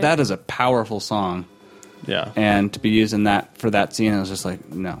like it. that is a powerful song. Yeah. And to be using that for that scene, I was just like,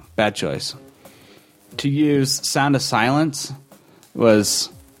 no, bad choice. To use Sound of Silence was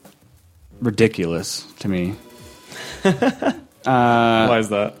ridiculous to me. Why is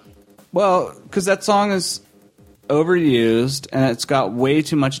that? Well, because that song is overused and it's got way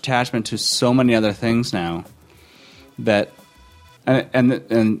too much attachment to so many other things now that,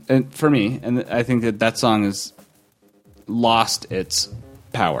 and for me, and I think that song has lost its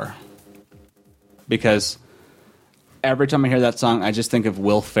power. Because every time I hear that song, I just think of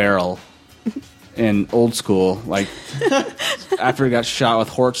Will Ferrell in Old School, like after he got shot with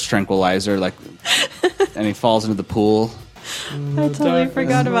horse tranquilizer, like, and he falls into the pool. I totally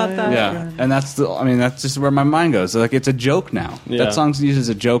forgot about that. Yeah, and that's just where my mind goes. Like, it's a joke now. Yeah. That song's used as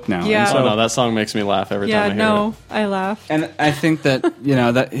a joke now. Yeah. And Oh so, no, that song makes me laugh every Yeah, time I hear no, it. I laughed. and I think that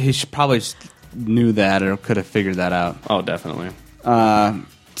that he should probably just knew that or could have figured that out. Oh, definitely. And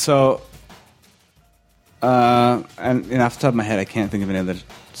off the top of my head, I can't think of any other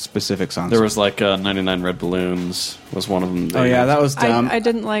specific songs. There was like 99 Red Balloons was one of them. oh yeah, that was dumb. I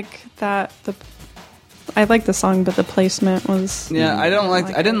didn't like that. I liked the song, but the placement was. Yeah, I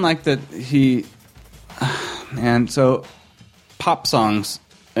didn't like that he. Man, so pop songs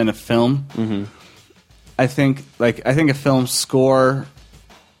in a film. Mm-hmm. I think a film score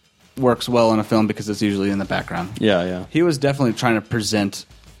works well in a film because it's usually in the background. Yeah. He was definitely trying to present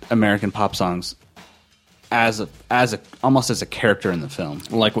American pop songs as almost as a character in the film.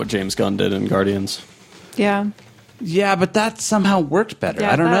 Like what James Gunn did in Guardians. Yeah. Yeah, but that somehow worked better.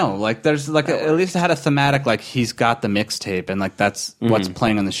 Yeah, I don't that- know. Like, there's like at least it had a thematic. Like, he's got the mixtape, and like that's what's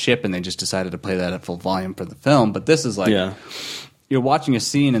playing on the ship, and they just decided to play that at full volume for the film. But this is like, Yeah. you're watching a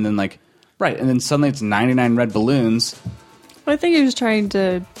scene, and then like, right, and then suddenly it's 99 red balloons. I think he was trying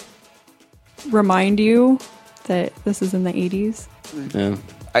to remind you that this is in the 80s. Yeah.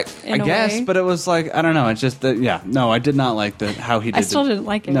 I In a guess, way. but it was like, I don't know. It's just that, yeah. No, I did not like how he did. I still didn't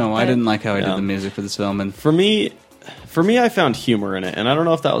like it, No, I but- didn't like how he Yeah. did the music for this film, and For me, I found humor in it, and I don't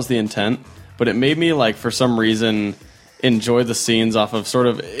know if that was the intent, but it made me, like, for some reason, enjoy the scenes off of sort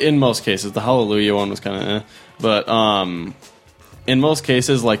of, in most cases, the Hallelujah one was kind of but in most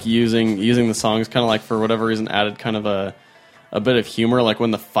cases, like, using the songs kind of, like, for whatever reason, added kind of a bit of humor, like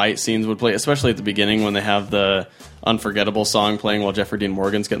when the fight scenes would play, especially at the beginning when they have the Unforgettable song playing while Jeffrey Dean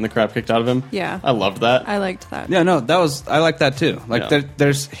Morgan's getting the crap kicked out of him. Yeah. I loved that. I liked that. yeah, no, I like that too. Like, Yeah.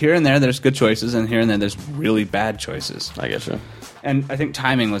 there's here and there, there's good choices, and here and there, there's really bad choices. I get you. And I think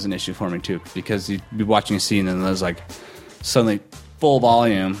timing was an issue for me too, because you'd be watching a scene and there's like suddenly full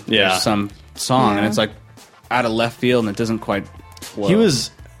volume, Yeah. there's some song, and Yeah. it's like out of left field, and it doesn't quite flow. He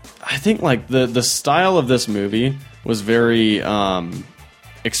was, I think, like the style of this movie was very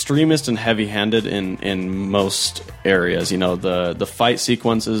extremist and heavy-handed in most areas. You know, the fight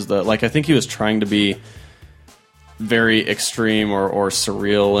sequences, I think he was trying to be very extreme or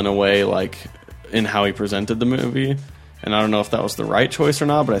surreal in a way, like in how he presented the movie. And I don't know if that was the right choice or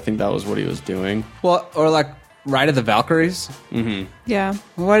not, but I think that was what he was doing. well, or like Ride of the Valkyries. Yeah.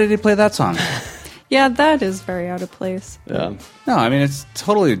 Why did he play that song? Yeah, that is very out of place. Yeah, No, I mean it's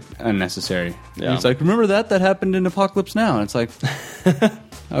totally unnecessary. Yeah. It's like, remember that happened in Apocalypse Now, and it's like,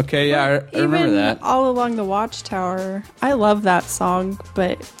 okay, yeah, I remember Even that. All Along the Watchtower, I love that song,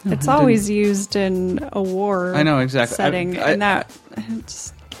 but it's always used in a war I know, exactly. setting, and that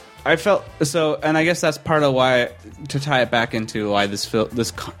it's, I felt so, and I guess that's part of why, to tie it back into why this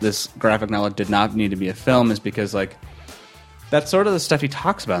graphic novel did not need to be a film, is because like that's sort of the stuff he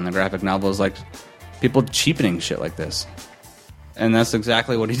talks about in the graphic novel is like people cheapening shit like this, and that's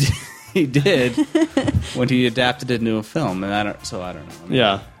exactly what he did. He did when he adapted it into a film, and I don't know.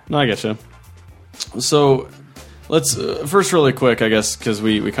 yeah. No, I get you. So let's first, really quick, I guess, because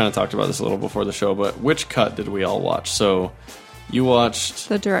we kind of talked about this a little before the show, but which cut did we all watch? So you watched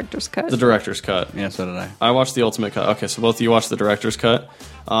the director's cut. the director's cut. Yeah, so did I. I watched the ultimate cut. Okay, so both of you watched the director's cut.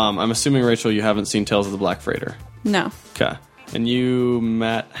 I'm assuming, Rachel, you haven't seen Tales of the Black Freighter. No. Okay. And you,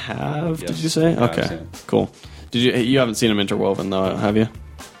 Matt, have? Yes. Did you say? Yeah, I've Okay, seen it. cool. You haven't seen them interwoven, though, have you?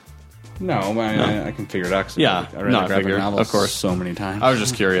 No, I can figure it out. 'Cause Yeah, I read no, the I graphic figured, novel of course. so many times. I was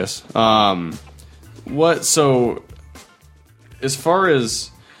just curious. So, as far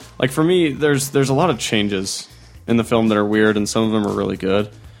as, like, for me, there's a lot of changes in the film that are weird, and some of them are really good.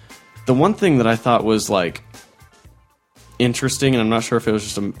 The one thing that I thought was, like, interesting, and I'm not sure if it was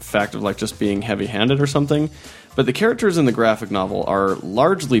just a fact of, like, just being heavy-handed or something, but the characters in the graphic novel are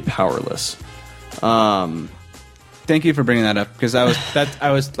largely powerless. Thank you for bringing that up, because I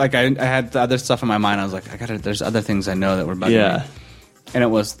had the other stuff in my mind. I was like, there's other things I know that were bugging Yeah. me. And it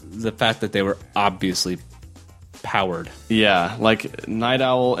was the fact that they were obviously powered. Yeah, like Night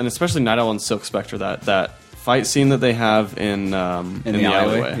Owl, and especially Night Owl and Silk Spectre, that fight scene that they have in the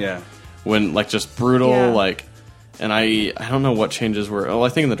alleyway. Yeah. When, like, just brutal, Yeah. like, and I don't know what changes were. Well, I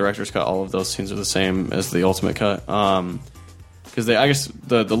think in the director's cut, all of those scenes are the same as the ultimate cut. Because I guess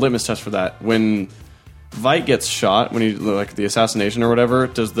the litmus test for that, when Veidt gets shot, when he, like, the assassination or whatever,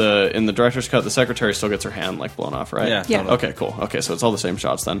 in the director's cut, the secretary still gets her hand, like, blown off, right? Yeah. Yeah. totally. Okay, cool. Okay, so it's all the same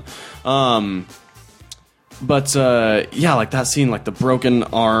shots then. But yeah, like that scene, like the broken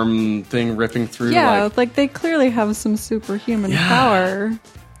arm thing ripping through. Yeah, like, like they clearly have some superhuman Yeah. power.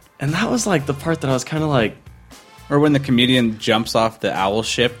 and that was like the part that I was kind of like, Or when the comedian jumps off the owl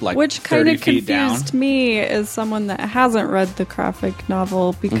ship, like Which kind 30 of feet down. confused me as someone that hasn't read the graphic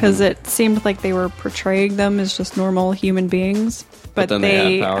novel, because it seemed like they were portraying them as just normal human beings, but then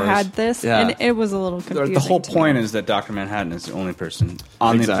they had powers. had this, Yeah. and it was a little confusing. The whole to point me. is that Dr. Manhattan is the only person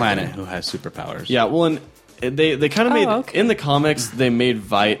on Exactly. the planet who has superpowers. yeah. Well, and they kind of made okay. in the comics they made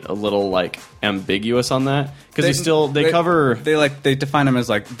Veidt a little like ambiguous on that because they cover they define him as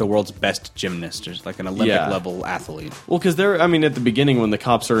like the world's best gymnast, or like an Olympic Yeah. level athlete. well because I mean at the beginning when the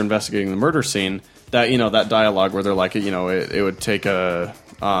cops are investigating the murder scene, that that dialogue where they're like it would take a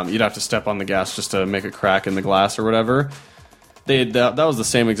you'd have to step on the gas just to make a crack in the glass or whatever. that was the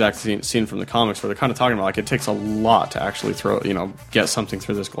same exact scene from the comics where they're kind of talking about like it takes a lot to actually get something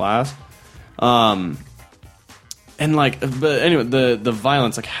through this glass. And like, but anyway, the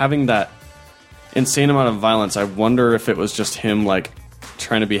violence, like having that insane amount of violence, I wonder if it was just him like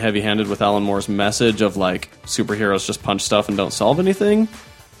trying to be heavy-handed with Alan Moore's message of like superheroes just punch stuff and don't solve anything,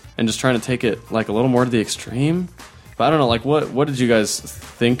 and just trying to take it like a little more to the extreme. But I don't know, like what did you guys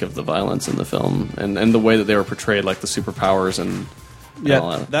think of the violence in the film and the way that they were portrayed, like the superpowers and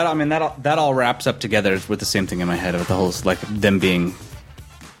all that? That all wraps up together with the same thing in my head with the whole like them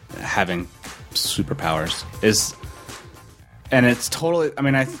having superpowers is. And it's totally. I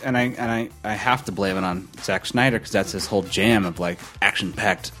mean, I have to blame it on Zack Snyder because that's his whole jam of like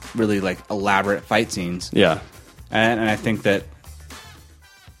action-packed, really like elaborate fight scenes. Yeah, and I think that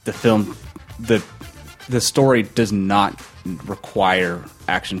the film, the story does not require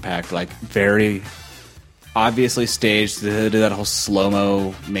action-packed, like very obviously staged. They do that whole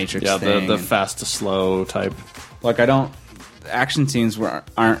slow-mo Matrix thing. the fast to slow type. Like action scenes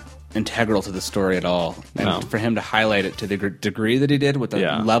aren't integral to the story at all, and for him to highlight it to the degree that he did with the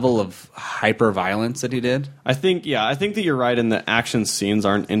level of hyper violence that he did, I think that you're right in the action scenes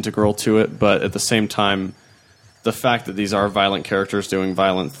aren't integral to it, but at the same time, the fact that these are violent characters doing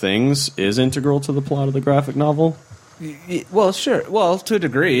violent things is integral to the plot of the graphic novel. Well, sure. Well, to a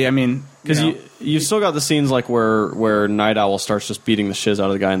degree, I mean, because you've still got the scenes like where Night Owl starts just beating the shiz out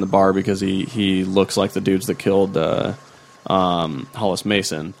of the guy in the bar because he looks like the dudes that killed Hollis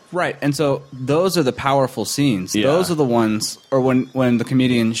Mason. Right, and so those are the powerful scenes. Yeah. Those are the ones, or when the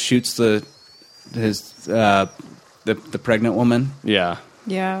comedian shoots the pregnant woman. Yeah.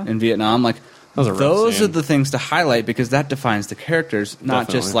 In Vietnam, like those are the things to highlight because that defines the characters, not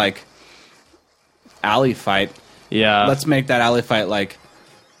just like alley fight. Yeah, let's make that alley fight like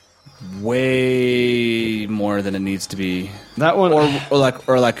way more than it needs to be. That one,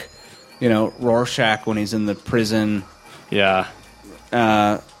 or like Rorschach when he's in the prison. Yeah,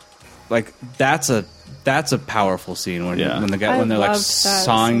 like that's a powerful scene when they're like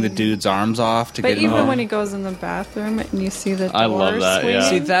sawing the dude's arms off to but get him. But even home. when he goes in the bathroom and you see the door I love that. swinging, Yeah,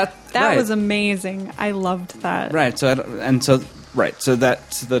 see that right. was amazing. I loved that. Right. So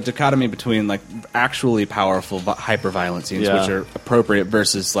that's the dichotomy between like actually powerful hyper violent scenes, which are appropriate,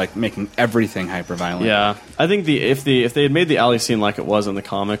 versus like making everything hyper violent. Yeah, I think if they had made the alley scene like it was in the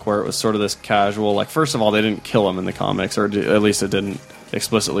comic, where it was sort of this casual, like first of all they didn't kill him in the comics, or at least it didn't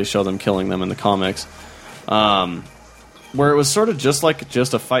explicitly show them killing them in the comics. Where it was sort of just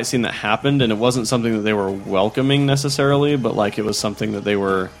a fight scene that happened, and it wasn't something that they were welcoming necessarily, but like it was something that they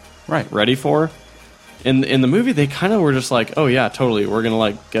were ready for. In the movie, they kind of were just like, oh yeah, totally, we're gonna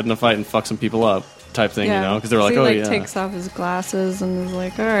like get in a fight and fuck some people up type thing, because they were like, he takes off his glasses and is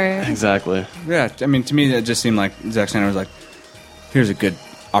like, all right, exactly. Yeah, I mean, to me, it just seemed like Zack Snyder was like, here's a good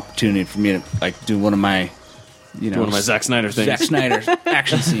opportunity for me to like do one of my Zack Snyder things, Zack Snyder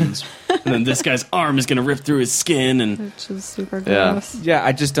action scenes, and then this guy's arm is gonna rip through his skin, and which is super gross. Yeah,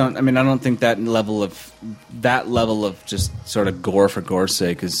 I just don't. I mean, I don't think that level of just sort of gore for gore's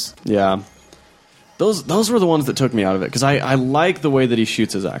sake is. Yeah. Those were the ones that took me out of it, because I like the way that he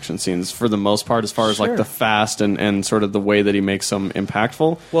shoots his action scenes for the most part, as far as like the fast and sort of the way that he makes them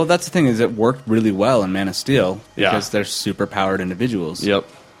impactful. Well, that's the thing, is it worked really well in Man of Steel because they're super powered individuals. Yep.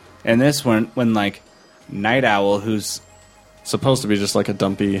 And this when like Night Owl, who's supposed to be just like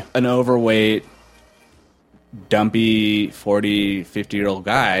an overweight, dumpy 40, 50-year-old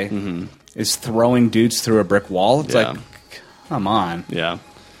guy, is throwing dudes through a brick wall. It's like, come on. Yeah.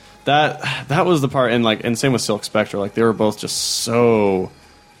 That was the part, and same with Silk Spectre. Like they were both just so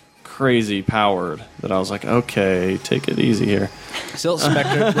crazy powered that I was like, okay, take it easy here. Silk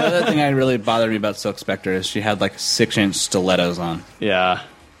Spectre. The other thing that really bothered me about Silk Spectre is she had like 6-inch stilettos on. Yeah,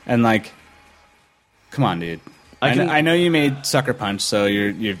 and like, come on, dude. I know you made Sucker Punch, so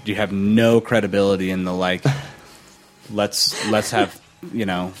you have no credibility in the like. let's have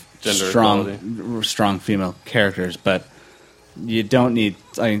strong female characters, but. You don't need.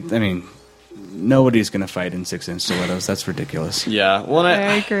 I mean, nobody's going to fight in 6-inch stilettos. That's ridiculous. Yeah, well, I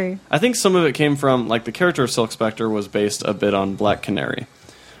agree. I think some of it came from like the character of Silk Spectre was based a bit on Black Canary.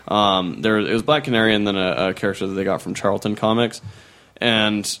 It was Black Canary, and then a character that they got from Charlton Comics,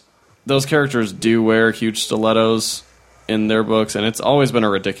 and those characters do wear huge stilettos in their books, and it's always been a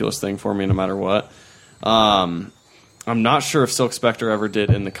ridiculous thing for me, no matter what. I'm not sure if Silk Spectre ever did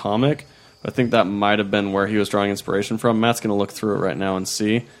in the comic. I think that might have been where he was drawing inspiration from. Matt's going to look through it right now and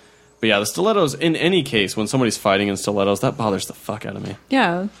see. But yeah, the stilettos, in any case, when somebody's fighting in stilettos, that bothers the fuck out of me.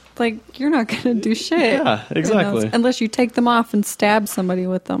 Yeah, like you're not gonna do shit. Yeah, exactly. Unless you take them off and stab somebody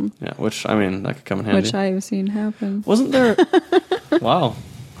with them, Yeah, which, I mean, that could come in handy. which I've seen happen. Wasn't there... Wow.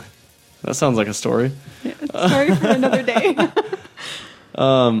 That sounds like a story. Yeah, sorry for another day.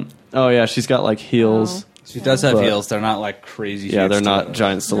 Oh, yeah, she's got, like, heels. She does have But- heels. They're not like crazy. Yeah, huge they're not stilettos.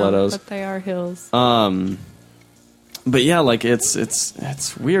 giant stilettos. No, but they are heels. But yeah, like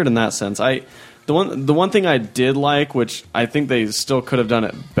it's weird in that sense. The one thing I did like, which I think they still could have done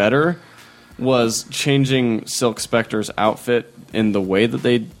it better, was changing Silk Spectre's outfit in the way that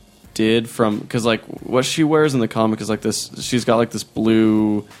they did from, because like what she wears in the comic is like this. She's got like this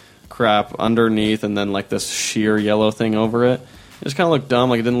blue crap underneath, and then like this sheer yellow thing over it. It just kind of looked dumb.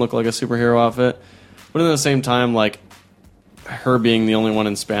 Like it didn't look like a superhero outfit. But at the same time, like her being the only one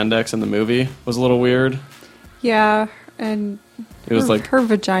in spandex in the movie was a little weird. Yeah, and It was like, her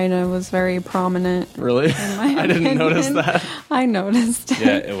vagina was very prominent. really? my I didn't notice opinion. that. I noticed it.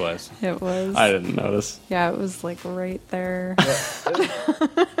 Yeah, it was. It was. I didn't notice. Yeah, it was like right there. She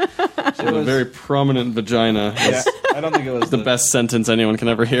had a very prominent vagina. Yeah, That's I don't think it was the best sentence anyone can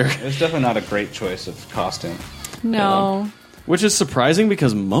ever hear. It was definitely not a great choice of costume. No. Which is surprising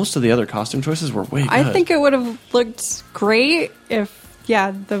because most of the other costume choices were way good. I think it would have looked great if,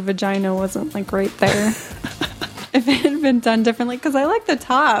 the vagina wasn't like right there. If it had been done differently, because I like the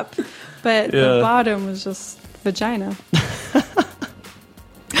top, but the bottom was just vagina.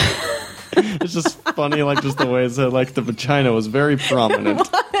 It's just funny, like just the way it said, like the vagina was very prominent.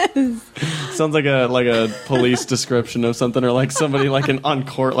 Sounds like a police description of something, or like somebody like on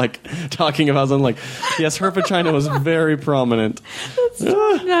court, like talking about something. Like, yes, her vagina was very prominent. That's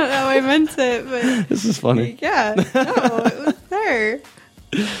not how I meant it, but This is funny. yeah, no, it was there.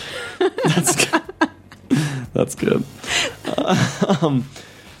 That's good.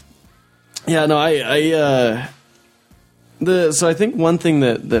 Yeah, no, so I think one thing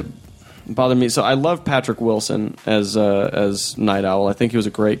that bothered me. So I love Patrick Wilson as Night Owl. I think he was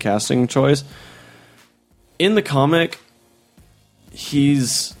a great casting choice. In the comic,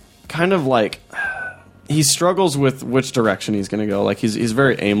 he's kind of like he struggles with which direction he's going to go. Like he's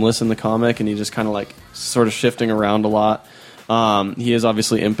very aimless in the comic, and he just kind of like sort of shifting around a lot. He is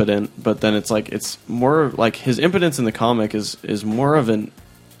obviously impotent, but then it's more like his impotence in the comic is more of an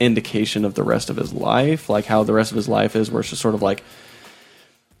indication of the rest of his life, like how the rest of his life is, where it's just sort of like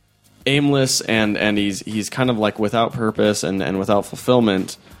aimless and he's kind of like without purpose and without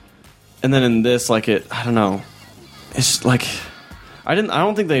fulfillment. And then in this, like I don't know, it's like I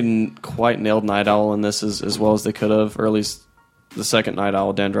don't think they quite nailed Night Owl in this as well as they could have, or at least the second Night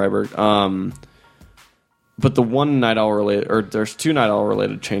Owl, Dan Dreiberg. But the one Night Owl related, or there's two Night Owl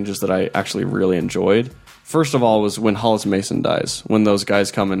related changes that I actually really enjoyed. First of all was when Hollis Mason dies, when those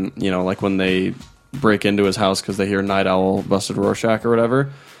guys come and, like when they break into his house because they hear Night Owl busted Rorschach or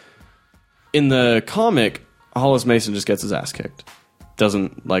whatever. In the comic, Hollis Mason just gets his ass kicked.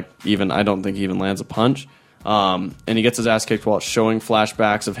 Doesn't I don't think he even lands a punch. And he gets his ass kicked while it's showing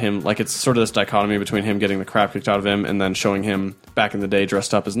flashbacks of him. Like it's sort of this dichotomy between him getting the crap kicked out of him and then showing him back in the day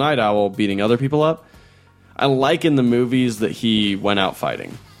dressed up as Night Owl beating other people up. I like in the movies that he went out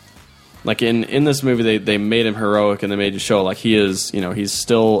fighting. Like in this movie, they made him heroic and they made you show like he is, he's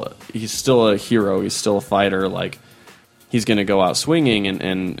still a hero. He's still a fighter. Like he's going to go out swinging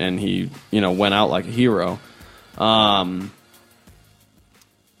and he, went out like a hero. And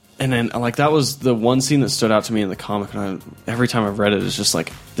then like that was the one scene that stood out to me in the comic. And every time I've read it, it's just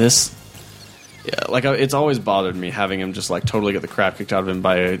like this. Yeah, like it's always bothered me having him just like totally get the crap kicked out of him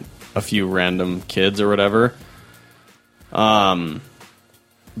by a few random kids or whatever.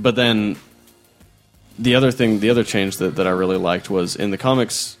 But then the other change that I really liked was in the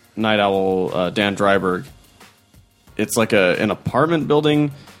comics, Night Owl, Dan Dreiberg. It's like an apartment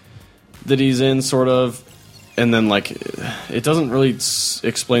building that he's in, sort of, and then like it doesn't really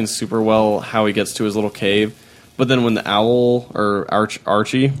explain super well how he gets to his little cave. But then when the owl or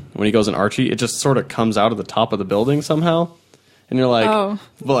Archie, when he goes in Archie, it just sort of comes out of the top of the building somehow, and you're like,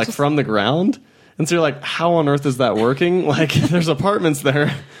 but like from the ground. And so you're like, how on earth is that working? Like, there's apartments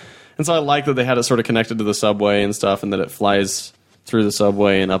there. And so I like that they had it sort of connected to the subway and stuff, and that it flies through the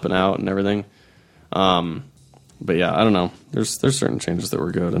subway and up and out and everything. But yeah, I don't know. There's certain changes that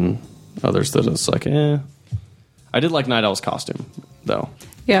were good, and others that it's like, I did like Night Owl's costume, though.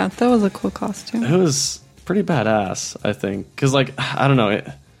 Yeah, that was a cool costume. It was pretty badass, I think. Because, like, I don't know.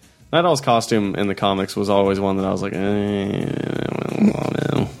 Night Owl's costume in the comics was always one that I was like,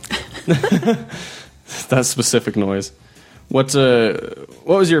 that specific noise. What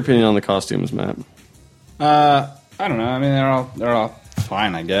was your opinion on the costumes, Matt? I don't know. I mean, they're all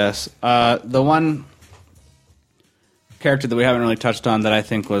fine, I guess. The one character that we haven't really touched on that I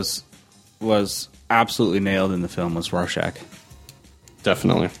think was absolutely nailed in the film was Rorschach.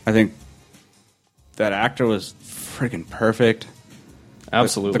 Definitely. I think that actor was freaking perfect.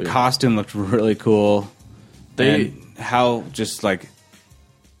 Absolutely. The costume looked really cool. And how just like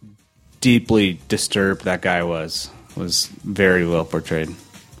deeply disturbed that guy was very well portrayed.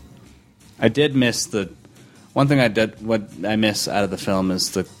 I did miss what I miss out of the film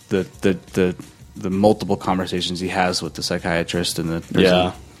is the multiple conversations he has with the psychiatrist and the prison.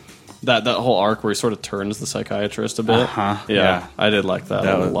 Yeah. That whole arc where he sort of turns the psychiatrist a bit. Yeah, I did like that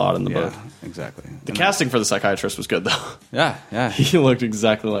a lot in the book. Exactly. The casting for the psychiatrist was good, though. Yeah. He looked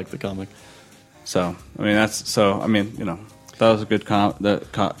exactly like the comic. So, that was a good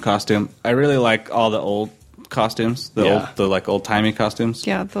costume. I really like all the old costumes, the old timey costumes.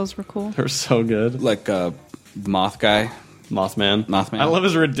 Yeah, those were cool. They're so good. Like the moth guy. Mothman. I love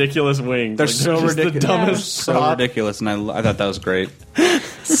his ridiculous wings. They're so ridiculous. The dumbest so ridiculous, and I thought that was great.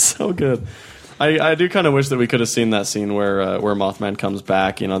 So good. I do kind of wish that we could have seen that scene where Mothman comes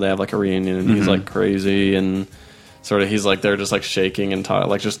back. You know, they have like a reunion, and he's like crazy, and sort of he's like they're just like shaking and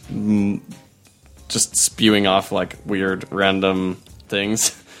like just spewing off like weird random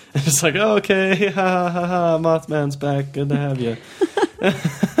things. And it's like, oh, okay, ha ha ha, Mothman's back. Good to have you.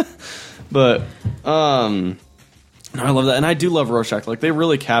 But I love that, and I do love Rorschach. Like they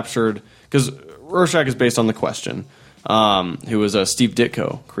really captured, because Rorschach is based on The Question, who was a Steve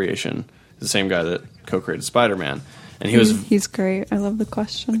Ditko creation, the same guy that co-created Spider-Man, and he's great. I love The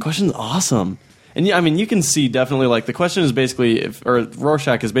Question. The Question's awesome, and yeah, I mean you can see definitely like The Question is basically,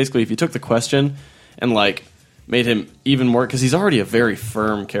 Rorschach is basically if you took The Question and like made him even more, because he's already a very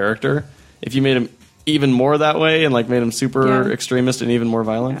firm character. If you made him even more that way and like made him super extremist and even more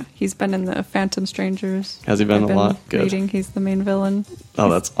violent. Yeah. He's been in the Phantom Strangers. Has he been a lot? Good. Reading, he's the main villain. Oh,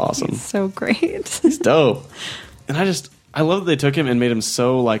 that's awesome. He's so great. He's dope. And I love that they took him and made him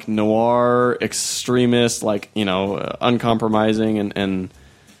so like noir, extremist, like, you know, uncompromising and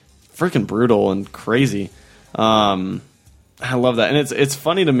freaking brutal and crazy. I love that. And it's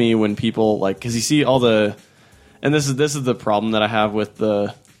funny to me when people like, because you see all the, and this is the problem that I have with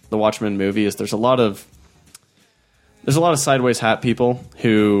the Watchmen movie is there's a lot of sideways hat people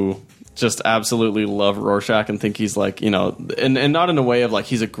who just absolutely love Rorschach and think he's like, you know, and not in a way of like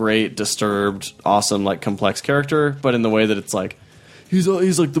he's a great, disturbed, awesome, like complex character, but in the way that it's like he's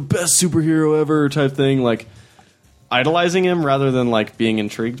like the best superhero ever type thing, like idolizing him rather than like being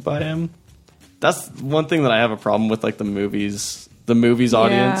intrigued by him. That's one thing that I have a problem with, like the movies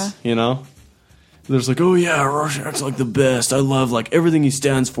audience, you know? There's like, oh yeah, Rorschach's like the best. I love like everything he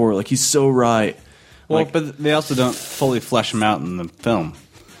stands for. Like he's so right. Well, like, but they also don't fully flesh him out in the film.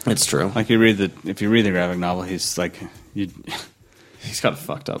 It's true. Like if you read the graphic novel, he's like he's got a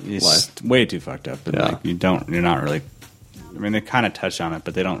fucked up life. Way too fucked up. And like you're not really. I mean, they kind of touch on it,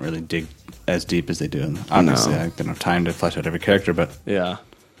 but they don't really dig as deep as they do. Obviously, they don't have time to flesh out every character, but yeah.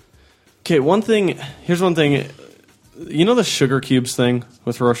 Okay, here's one thing. You know the sugar cubes thing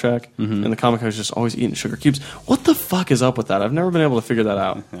with Rorschach? In the comic, I was just always eating sugar cubes. What the fuck is up with that? I've never been able to figure that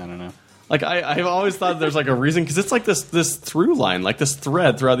out. I don't know. Like, I've always thought there's like a reason, because it's like this through line, like this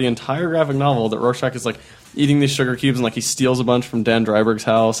thread throughout the entire graphic novel that Rorschach is like eating these sugar cubes and like he steals a bunch from Dan Dryberg's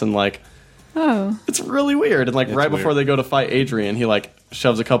house and like, it's really weird. And like before they go to fight Adrian, he like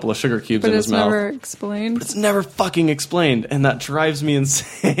shoves a couple of sugar cubes in his mouth. But it's never explained. But it's never fucking explained, and that drives me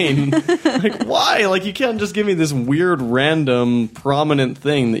insane. Like, why? Like, you can't just give me this weird, random, prominent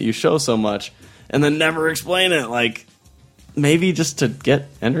thing that you show so much, and then never explain it. Like, maybe just to get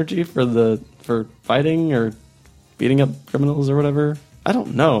energy for fighting or beating up criminals or whatever. I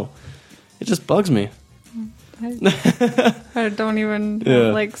don't know. It just bugs me. I don't even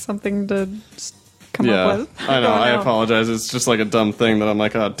have like something to just come up with. I know. I apologize. It's just like a dumb thing that I'm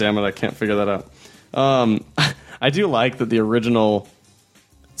like, oh, damn it, I can't figure that out. I do like that the original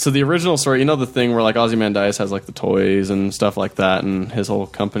story, you know, the thing where like Ozymandias has like the toys and stuff like that and his whole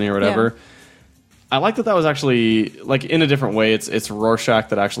company or whatever. Yeah. I like that was actually like in a different way. It's Rorschach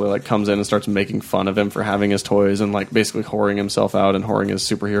that actually like comes in and starts making fun of him for having his toys and like basically whoring himself out and whoring his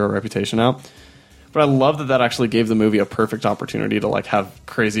superhero reputation out. But I love that actually gave the movie a perfect opportunity to like have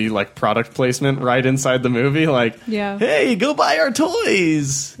crazy like product placement right inside the movie. Like, hey, go buy our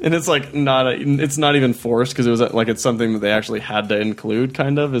toys, and it's like it's not even forced because it was like it's something that they actually had to include.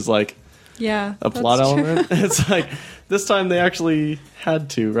 Kind of is like a plot element. It's like this time they actually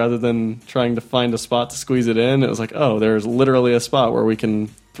had to, rather than trying to find a spot to squeeze it in. It was like, oh, there's literally a spot where we can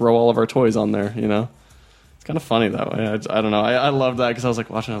throw all of our toys on there. You know, it's kind of funny that way. I don't know. I love that because I was like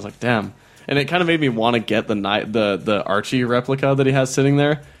watching. I was like, damn. And it kind of made me want to get the Archie replica that he has sitting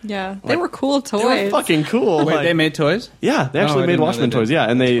there. Yeah, they were cool toys. They were fucking cool. Wait, they made toys? Yeah, they Oh, actually I made didn't know Watchmen they did. toys. Yeah,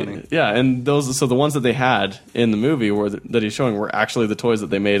 and That's funny. and those. So the ones that they had in the movie that he's showing were actually the toys that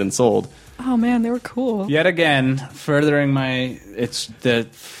they made and sold. Oh man, they were cool. Yet again, furthering it's the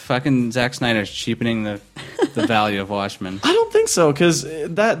fucking Zack Snyder's cheapening the value of Watchmen. I don't think so because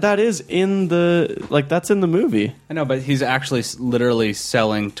that is in the that's in the movie. I know, but he's actually literally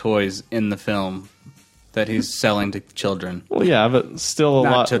selling toys in the film that he's selling to children. Well, yeah, but still a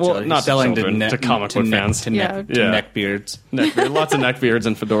Not lot. to Well, children. not He's selling to, children, to, to comic book fans. to Yeah. neckbeards. Lots of neckbeards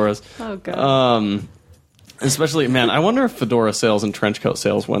and fedoras. Oh god. Especially, man, I wonder if fedora sales and trench coat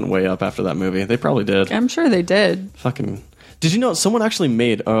sales went way up after that movie. They probably did. I'm sure they did. Fucking. Did you know someone actually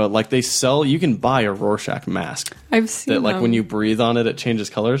made they sell? You can buy a Rorschach mask I've seen that them. when you breathe on it, it changes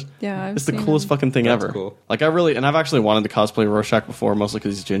colors. Yeah, I've it's the seen coolest them. fucking thing That's ever. cool. I've actually wanted to cosplay Rorschach before, mostly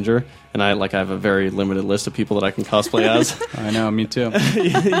because he's ginger, and I have a very limited list of people that I can cosplay as. I know, me too.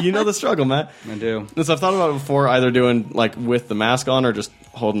 You know the struggle, Matt. I do. And so I've thought about it before, either doing with the mask on or just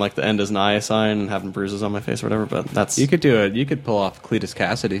holding the end as an eye sign and having bruises on my face or whatever. But that's You could do it. You could pull off Cletus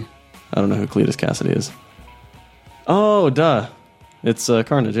Cassidy. I don't know who Cletus Cassidy is. Oh, duh. It's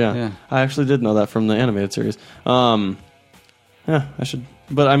Carnage, Yeah. I actually did know that from the animated series. Yeah, I should.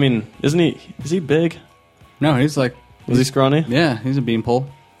 But, I mean, is he big? No, he's like, Was he scrawny? yeah, he's a beanpole.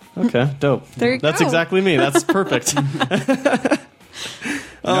 Okay, dope. There you That's go. exactly me. That's perfect.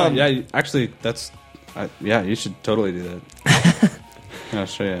 Actually, you should totally do that. I'll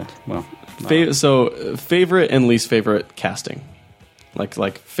show you. Well, Favorite and least favorite casting.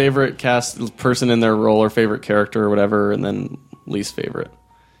 Like favorite cast person in their role or favorite character or whatever, and then least favorite.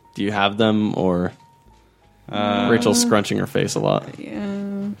 Do you have them, or Rachel's scrunching her face a lot?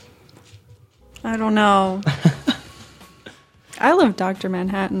 Yeah. I don't know. I love Dr.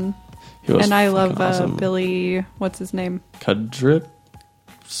 Manhattan. He was And I love fucking awesome. Billy, what's his name? Cudrip?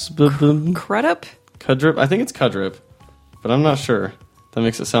 Crudup? Cudrip? I think it's Cudrip, but I'm not sure. That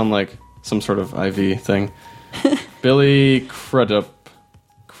makes it sound like some sort of IV thing. Billy Crudup.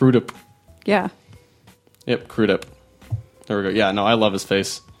 Yeah. Yep, Crudup. There we go. Yeah, no, I love his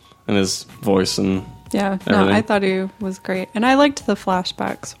face and his voice and Yeah. No, Everything. I thought he was great. And I liked the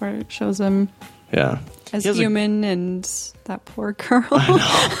flashbacks where it shows him yeah. as He has human and that poor girl.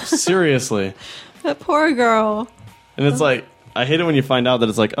 Seriously. That poor girl. And it's like, I hate it when you find out that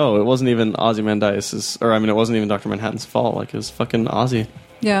it's like, oh, it wasn't even Ozymandias' it wasn't even Dr. Manhattan's fault. Like, it was fucking Ozzy.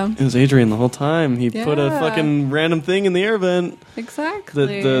 Yeah. It was Adrian the whole time. He put a Yeah. fucking random thing in the air vent.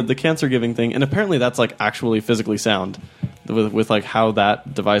 Exactly. The cancer giving thing, and apparently that's actually physically sound with how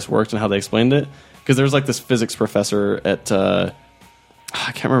that device worked and how they explained it. Because there's this physics professor at I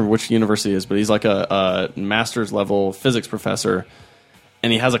can't remember which university it is, but he's a master's level physics professor,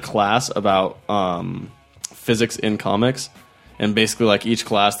 and he has a class about physics in comics. And basically, each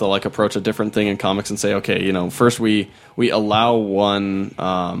class, they'll approach a different thing in comics and say, okay, first we allow one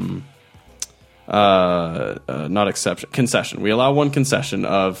concession. We allow one concession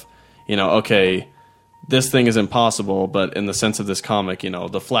of, okay, this thing is impossible, but in the sense of this comic,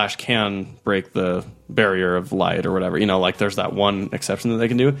 the Flash can break the barrier of light or whatever. There's that one exception that they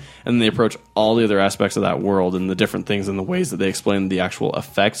can do. And then they approach all the other aspects of that world and the different things and the ways that they explain the actual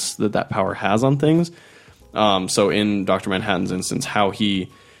effects that power has on things. So in Dr. Manhattan's instance,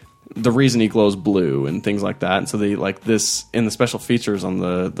 the reason he glows blue and things like that. And so they this in the special features on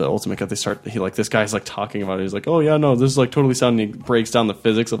the Ultimate Cut, this guy's talking about it. He's like, oh yeah, no, this is totally sound. And he breaks down the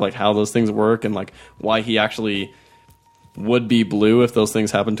physics of how those things work and why he actually would be blue if those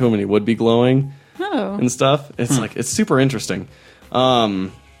things happened to him and he would be glowing and stuff. It's it's super interesting.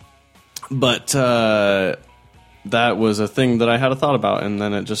 But that was a thing that I had a thought about, and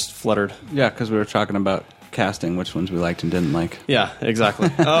then it just fluttered. yeah, because we were talking about casting, which ones we liked and didn't like. Yeah, exactly.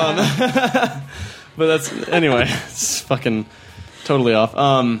 But anyway, it's fucking totally off.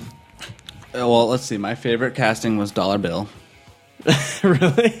 Well, let's see. My favorite casting was Dollar Bill.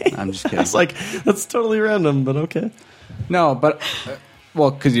 Really? I'm just kidding. It's that's totally random, but okay. No, but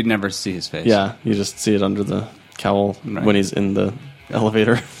because you'd never see his face. Yeah, you just see it under the cowl Right. when he's in the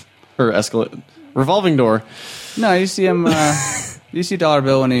elevator or revolving door. No, you see him. You see Dollar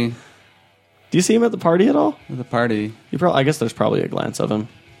Bill when he Do you see him at the party at all? at the party. I guess there's probably a glance of him.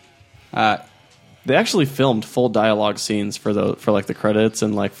 Uh, They actually filmed full dialogue scenes for the credits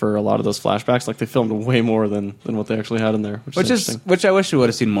and for a lot of those flashbacks. They filmed way more than what they actually had in there, which is interesting. which I wish we would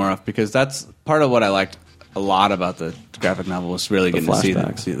have seen more of, because that's part of what I liked a lot about the graphic novel, was really getting to see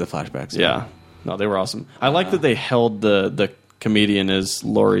the flashbacks. Yeah, no, they were awesome. I like that they held the comedian as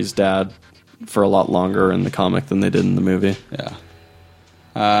Laurie's dad for a lot longer in the comic than they did in the movie. Yeah.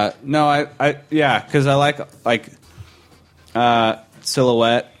 No, because I like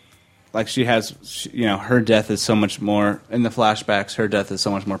Silhouette. Like her death is so much more in the flashbacks. Her death is so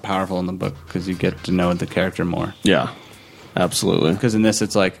much more powerful in the book because you get to know the character more. Yeah, absolutely. Because in this,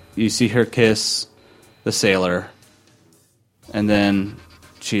 it's like you see her kiss the sailor, and then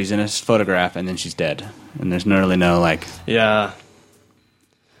she's in a photograph, and then she's dead, and there's really no like. Yeah,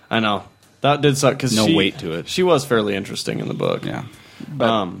 I know that did suck because no weight to it. She was fairly interesting in the book. Yeah,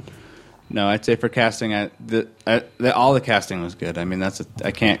 but. No, I'd say for casting, all the casting was good. I mean,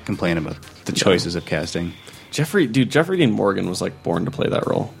 I can't complain about the choices of casting. Jeffrey Dean Morgan was like born to play that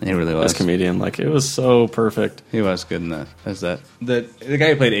role. He really was. As comedian, like it was so perfect. He was good in that. The guy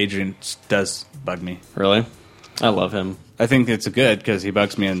who played Adrian does bug me. Really, I love him. I think it's good because he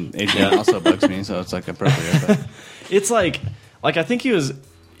bugs me, and Adrian also bugs me, so it's like appropriate. But. It's like I think he was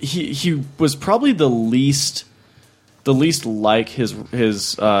probably the least like his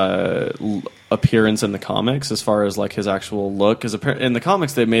appearance in the comics as far as like his actual look. Because in the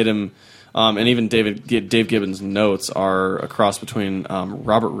comics they made him, and even Dave Gibbons' notes are a cross between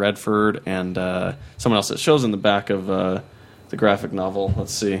Robert Redford and someone else. It shows in the back of the graphic novel.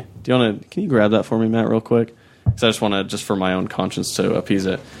 Let's see. Can you grab that for me, Matt, real quick? Because I just want to, just for my own conscience, to appease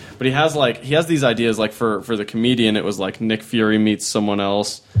it. But he has these ideas like for the comedian, it was like Nick Fury meets someone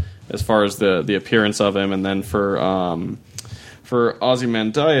else. As far as the appearance of him, and then for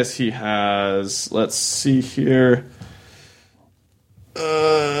Ozymandias, he has, let's see here.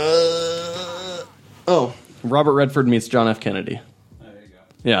 Robert Redford meets John F. Kennedy. There you go.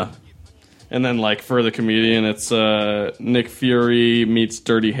 Yeah, and then like for the comedian, it's Nick Fury meets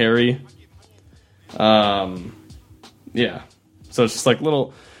Dirty Harry. Yeah, so it's just like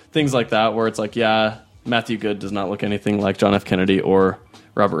little things like that where it's like, yeah, Matthew Goode does not look anything like John F. Kennedy or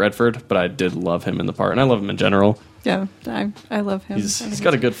Robert Redford, but I did love him in the part, and I love him in general. Yeah, I love him. He's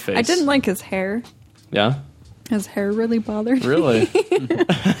got a good face. I didn't like his hair. Yeah? His hair really bothered me. Really?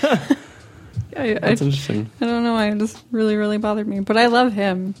 That's interesting. I don't know why, it just really, really bothered me. But I love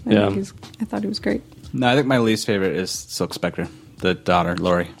him. Yeah. I thought he was great. No, I think my least favorite is Silk Spectre, the daughter,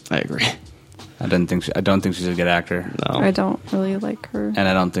 Laurie. I agree. I don't think she's a good actor. No. I don't really like her. And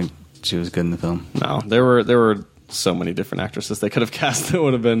I don't think she was good in the film. No, there were so many different actresses they could have cast that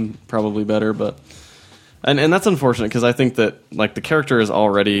would have been probably better, but and that's unfortunate because I think that like the character is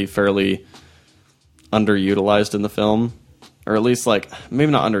already fairly underutilized in the film, or at least like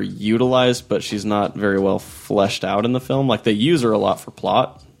maybe not underutilized, but she's not very well fleshed out in the film. Like they use her a lot for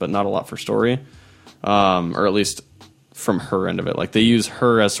plot, but not a lot for story, or at least from her end of it. Like they use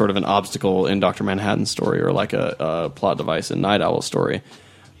her as sort of an obstacle in Dr. Manhattan's story, or like a plot device in Night Owl's story.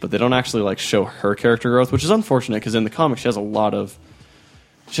 But they don't actually like show her character growth, which is unfortunate because in the comics she has a lot of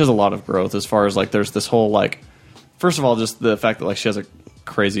growth as far as like there's this whole like, first of all, just the fact that like she has a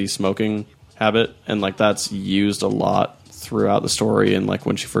crazy smoking habit, and like that's used a lot throughout the story, and like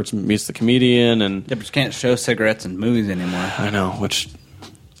when she first meets the comedian, and yeah, but you can't show cigarettes in movies anymore. I know, which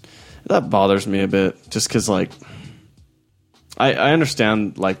that bothers me a bit, just because like I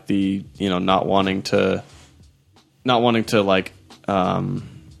understand like the not wanting to like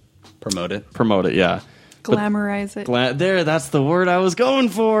promote it, yeah. Glamorize it. That's the word I was going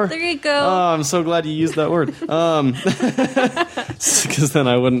for. There you go. Oh, I'm so glad you used that word. Because then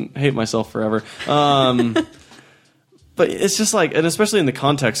I wouldn't hate myself forever. But it's just like, and especially in the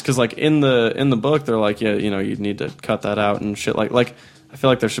context, because like in the book, they're like, yeah, you need to cut that out and shit. Like I feel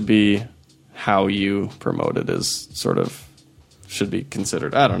like there should be how you promote it is sort of should be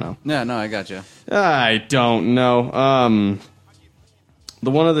considered. I don't know. Yeah, no, I got you. I don't know. The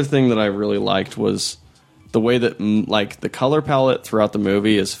one other thing that I really liked was the way that like the color palette throughout the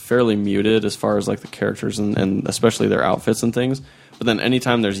movie is fairly muted as far as like the characters and especially their outfits and things. But then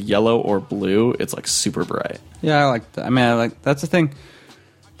anytime there's yellow or blue, it's like super bright. Yeah, I like that. I mean, that's the thing.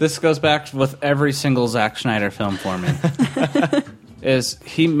 This goes back with every single Zack Snyder film for me. Is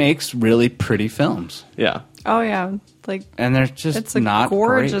he makes really pretty films. Yeah. Oh yeah, like, and they're just it's a not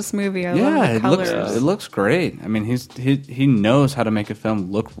gorgeous great. movie. I love the colors. It looks great. I mean, he knows how to make a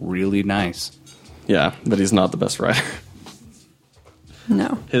film look really nice. Yeah, but he's not the best writer.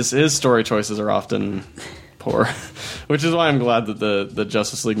 No, his story choices are often poor, which is why I'm glad that the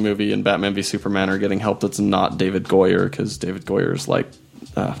Justice League movie and Batman v Superman are getting help. That's not David Goyer, because David Goyer is like,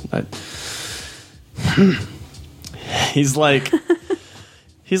 he's like.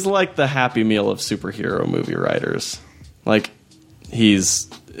 He's like the Happy Meal of superhero movie writers. Like,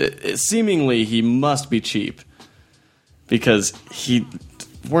 seemingly he must be cheap because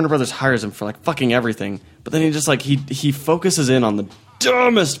Warner Brothers hires him for like fucking everything. But then he just like he focuses in on the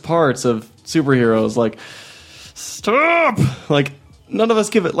dumbest parts of superheroes. Like, stop! Like none of us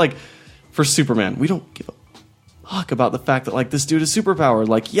give it, like, for Superman, we don't give a fuck about the fact that, like, this dude is superpowered.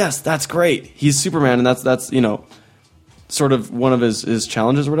 Like, yes, that's great. He's Superman, and that's you know, sort of one of his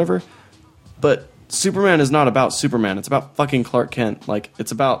challenges or whatever. But Superman is not about Superman. It's about fucking Clark Kent. Like,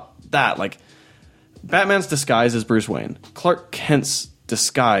 it's about that. Like, Batman's disguise is Bruce Wayne. Clark Kent's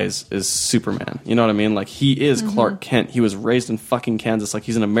disguise is Superman. You know what I mean? Like, he is Clark Kent. He was raised in fucking Kansas. Like,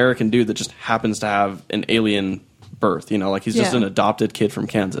 he's an American dude that just happens to have an alien birth. You know, like, he's just an adopted kid from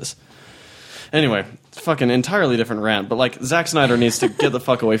Kansas. Anyway, it's fucking entirely different rant. But, like, Zack Snyder needs to get the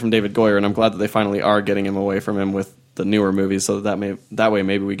fuck away from David Goyer, and I'm glad that they finally are getting him away from him with the newer movies, so that way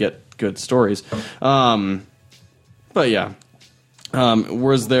maybe we get good stories. But yeah,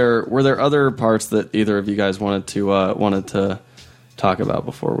 were there other parts that either of you guys wanted to talk about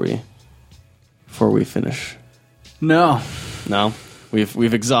before we finish? No.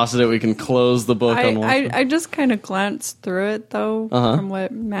 We've exhausted it. We can close the book on one. I just kind of glanced through it, though, from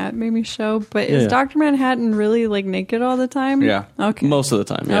what Matt made me show. But is Dr. Manhattan really, like, naked all the time? Yeah. Okay. Most of the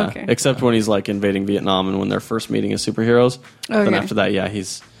time, yeah. Okay. Except when he's, like, invading Vietnam and when they're first meeting as superheroes. Okay. Then after that, yeah,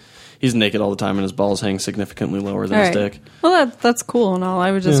 he's naked all the time and his balls hang significantly lower than his dick. Well, that's cool and all.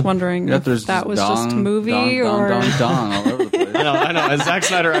 I was just wondering if that was just a movie or... Dong all over the place. I know. Zack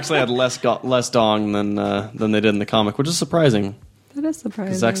Snyder actually had less dong than they did in the comic, which is surprising. That is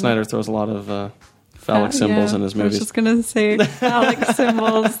surprising. Zack Snyder throws a lot of phallic symbols in his movies. I was just going to say phallic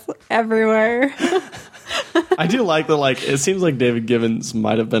symbols everywhere. I do like that, like, it seems like David Gibbons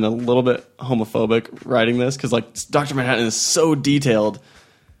might have been a little bit homophobic writing this, because, like, Dr. Manhattan is so detailed,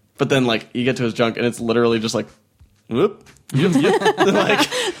 but then, like, you get to his junk and it's literally just like, whoop. Like,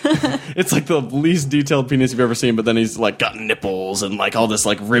 it's like the least detailed penis you've ever seen, but then he's like got nipples and like all this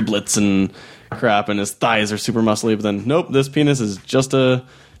like riblets and crap, and his thighs are super muscly, but then nope, this penis is just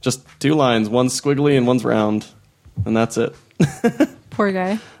two lines, one's squiggly and one's round, and that's it. Poor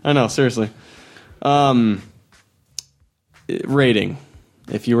guy. I know, seriously. Rating.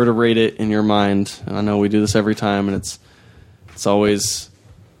 If you were to rate it in your mind, and I know we do this every time, and it's always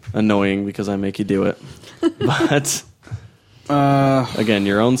annoying because I make you do it, but again,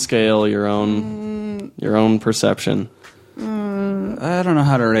 your own scale, your own perception. I don't know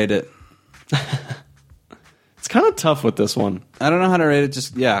how to rate it. It's kind of tough with this one. I don't know how to rate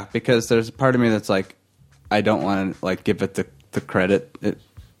it. Because there's a part of me that's like, I don't want to like give it the credit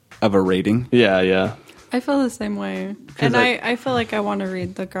of a rating. Yeah. I feel the same way, and I feel like I want to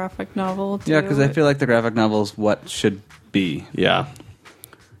read the graphic novel too. Yeah, because I feel like the graphic novel is what should be. Yeah.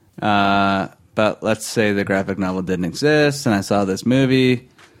 But let's say the graphic novel didn't exist, and I saw this movie.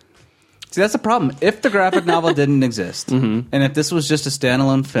 See, that's the problem. If the graphic novel didn't exist, and if this was just a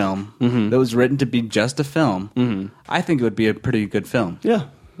standalone film that was written to be just a film, I think it would be a pretty good film. Yeah.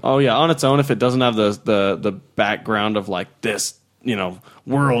 Oh, yeah. On its own, if it doesn't have the background of like this, you know,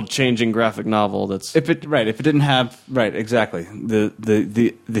 world-changing graphic novel, that's if it didn't have exactly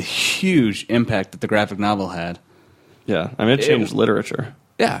the huge impact that the graphic novel had. Yeah, I mean, it changed literature.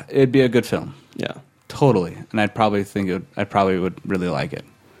 Yeah, it'd be a good film. Yeah, totally. And I'd probably would really like it.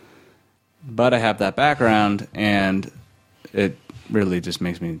 But I have that background, and it really just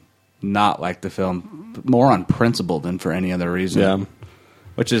makes me not like the film more on principle than for any other reason. Yeah,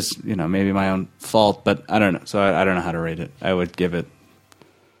 which is, you know, maybe my own fault, but I don't know. So I don't know how to rate it. I would give it,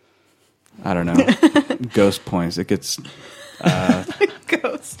 I don't know, ghost points. It gets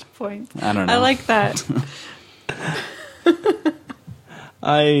ghost points. I don't know. I like that.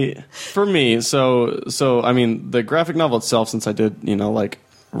 For me, so I mean, the graphic novel itself, since I did, you know, like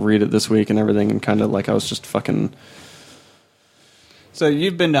read it this week and everything, and kind of like I was just fucking. So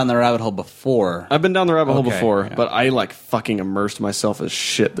you've been down the rabbit hole before. I've been down the rabbit hole before, yeah. but I like fucking immersed myself as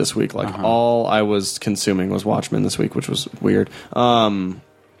shit this week. Like all I was consuming was Watchmen this week, which was weird. But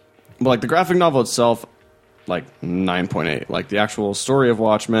like the graphic novel itself, like 9.8. Like the actual story of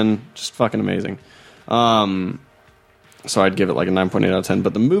Watchmen, just fucking amazing. So I'd give it like a 9.8 out of 10.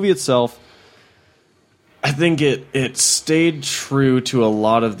 But the movie itself, I think it stayed true to a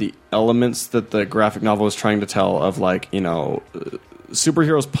lot of the elements that the graphic novel was trying to tell of, like, you know,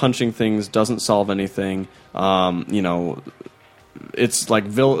 superheroes punching things doesn't solve anything. You know, it's like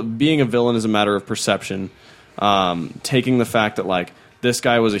being a villain is a matter of perception. Taking the fact that, like, this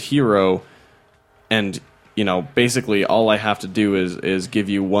guy was a hero and, you know, basically all I have to do is give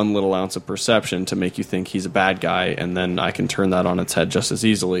you one little ounce of perception to make you think he's a bad guy, and then I can turn that on its head just as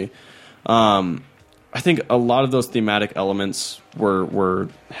easily. I think a lot of those thematic elements were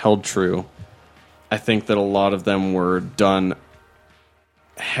held true. I think that a lot of them were done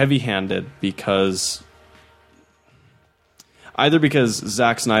heavy-handed because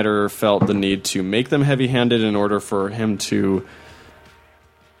Zack Snyder felt the need to make them heavy-handed in order for him to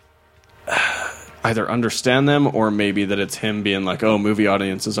either understand them or maybe that it's him being like, oh, movie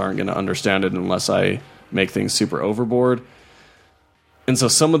audiences aren't going to understand it unless I make things super overboard. And so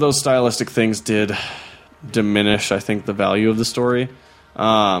some of those stylistic things did diminish, I think, the value of the story.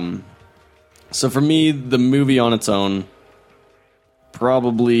 So for me, the movie on its own,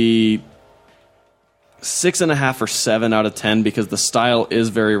 probably 6.5 or 7 out of 10, because the style is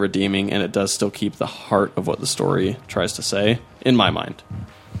very redeeming and it does still keep the heart of what the story tries to say, in my mind.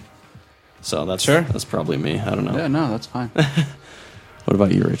 So that's probably me. I don't know. Yeah, no, that's fine. What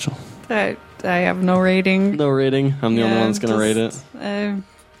about you, Rachel? I have no rating. No rating? I'm the only one that's going to rate it?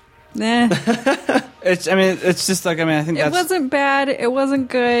 Nah. It's just like, I think It that's... wasn't bad. It wasn't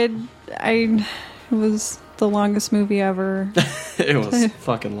good. It was the longest movie ever. It was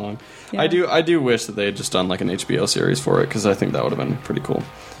fucking long. Yeah. I do wish that they had just done like an HBO series for it, because I think that would have been pretty cool.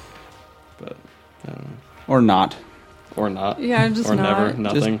 But I don't know. Or not. Or not. Yeah, just or not. never,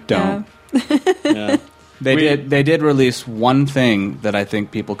 nothing. Just don't. Yeah. Yeah. They did release one thing that I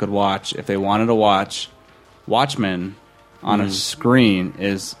think people could watch if they wanted to watch Watchmen on a screen,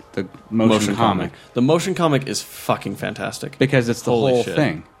 is the motion comic. The motion comic is fucking fantastic. Because it's the Holy whole shit.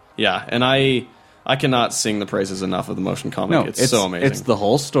 thing. Yeah, and I cannot sing the praises enough of the motion comic. No, it's so amazing. It's the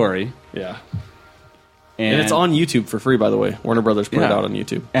whole story. Yeah. And it's on YouTube for free, by the way. Warner Brothers put it out on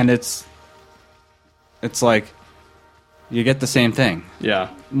YouTube. And it's like you get the same thing, Yeah.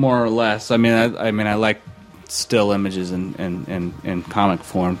 more or less. I like still images in comic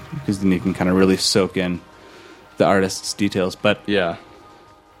form, because then you can kind of really soak in the artist's details. But Yeah.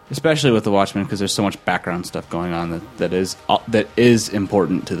 especially with the Watchmen, because there's so much background stuff going on that is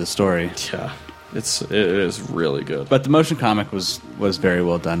important to the story. Yeah. It is really good. But the motion comic was very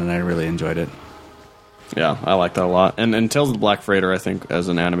well done, and I really enjoyed it. Yeah, I like that a lot. And Tales of the Black Freighter, I think, as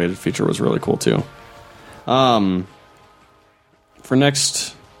an animated feature, was really cool too.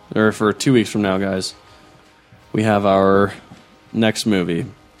 For 2 weeks from now, guys, we have our next movie.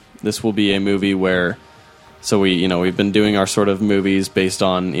 This will be a movie where, we've been doing our sort of movies based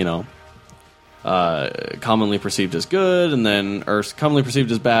on, commonly perceived as good, and then, or commonly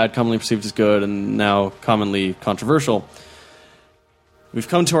perceived as bad, commonly perceived as good, and now commonly controversial. We've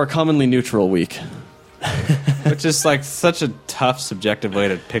come to our commonly neutral week. Which is like such a tough, subjective way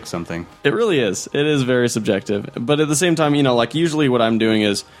to pick something. It really is. It is very subjective. But at the same time, usually what I'm doing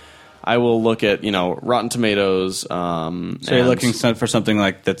is I will look at, Rotten Tomatoes. So you're looking for something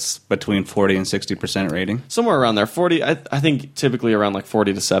like that's between 40 and 60% rating? Somewhere around there. 40, I think typically around like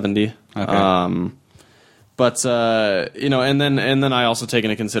 40 to 70. Okay. And then I also take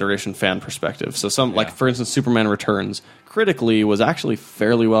into consideration fan perspective. So for instance, Superman Returns critically was actually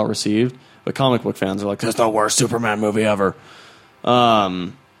fairly well received, but comic book fans are like, "This is the worst Superman movie ever."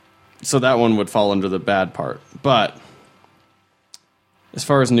 So that one would fall under the bad part. But as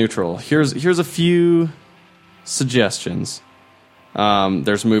far as neutral, here's a few suggestions.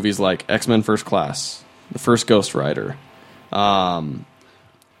 There's movies like X-Men First Class, The First Ghost Rider.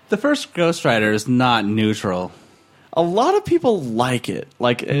 The First Ghost Rider is not neutral. A lot of people like it.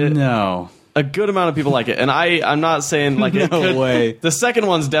 No. A good amount of people like it. And I'm not saying like it No could. way. The second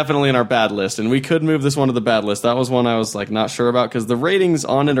one's definitely in our bad list, and we could move this one to the bad list. That was one I was like not sure about, because the ratings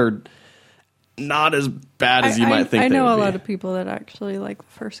on it are not as bad as you might think. I they know would a be. lot of people that actually like the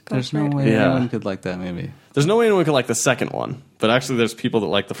first Ghost There's no Rider. way Yeah. anyone could like that movie. There's no way anyone could like the second one, but actually there's people that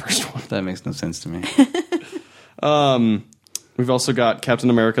like the first one. That makes no sense to me. We've also got Captain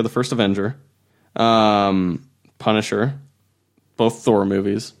America: The First Avenger, Punisher, both Thor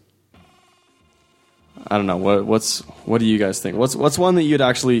movies. I don't know what do you guys think? What's one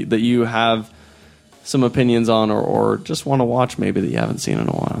that that you have some opinions on, or just want to watch maybe that you haven't seen in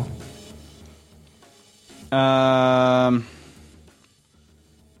a while?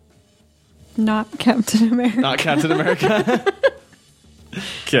 Not Captain America. Not Captain America.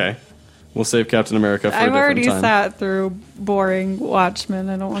 Okay, we'll save Captain America for a I've different already time. sat through boring Watchmen.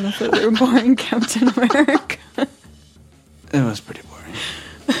 I don't want to sit through boring Captain America. It was pretty boring.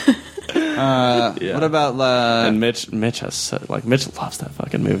 Yeah. What about... And Mitch has Mitch loves that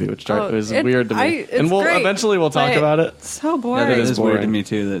fucking movie, which is it- weird to me. it's And we'll great, eventually talk but about it. it's so yeah, boring. that is is weird to boring. me,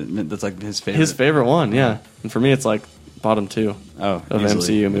 too. That's like his favorite. His favorite one, yeah. And for me, it's like bottom two of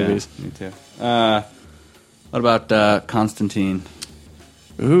MCU movies. Yeah, me too. What about Constantine?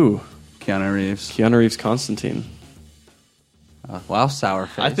 Ooh, Keanu Reeves. Keanu Reeves Constantine. Wow, sour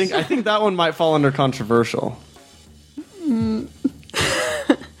face. I think that one might fall under controversial,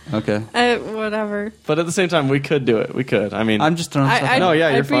 Okay. Whatever. but at the same time, we could do it. We could. I mean, I'm just throwing stuff out. No,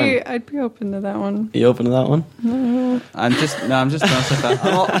 yeah, you're fine. I'd be open to that one. You open to that one? I'm just throwing stuff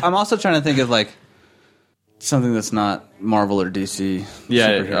out. I'm also trying to think of like something that's not Marvel or DC. Yeah.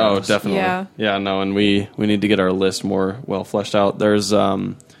 superheroes. Oh, definitely. Yeah. No, and we need to get our list more well fleshed out. There's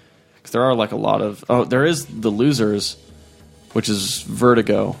because there are like a lot of. Oh, there is The Losers, which is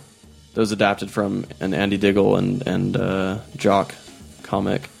Vertigo. That was adapted from an Andy Diggle and Jock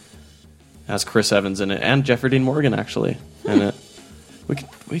comic. It has Chris Evans in it and Jeffrey Dean Morgan actually in it.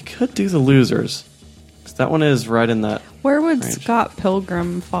 We could do The Losers. 'Cause that one is right in that. Where would range. Scott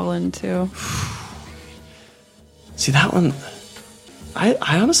Pilgrim fall into? See that one. I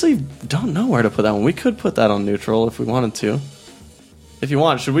honestly don't know where to put that one. We could put that on neutral if we wanted to. If you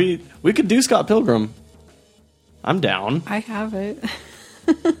want, should we? We could do Scott Pilgrim. I'm down. I have it.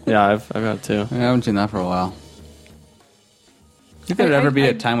 Yeah, I've got it too. I haven't seen that for a while. Think there'd ever be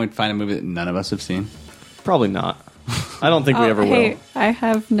a time we'd find a movie that none of us have seen? Probably not. I don't think we ever Hey, will. I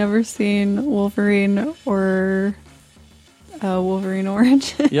have never seen Wolverine or Wolverine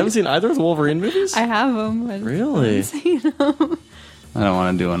Orange. You haven't seen either of the Wolverine movies? I have them. Really? I don't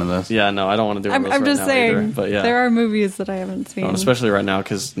want to do one of those. Yeah, no, I don't want to do one of those I'm right just now saying, either. But yeah, there are movies that I haven't seen. especially right now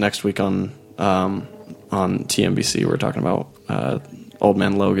because next week on TMBC we're talking about Old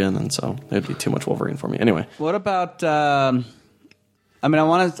Man Logan, and so it'd be too much Wolverine for me. Anyway, What about? I mean, I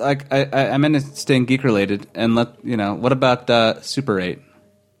want to like. I'm into staying geek related, and what about Super 8?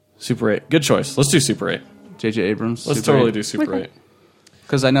 Super 8, good choice. Let's do Super 8. J.J. Abrams. Let's Super totally 8. do Super 8.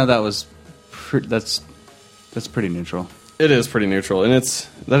 Because I know that was that's pretty neutral. It is pretty neutral, and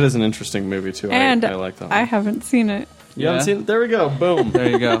that is an interesting movie too. and I like that one. I haven't seen it. You haven't Yeah. seen it? There we go. Boom. There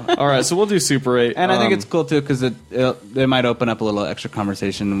you go. All right, so we'll do Super 8. And I think it's cool too because it might open up a little extra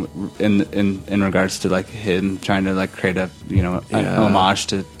conversation in regards to like him trying to like create an homage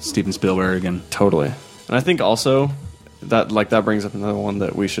to Steven Spielberg and totally. And I think also that brings up another one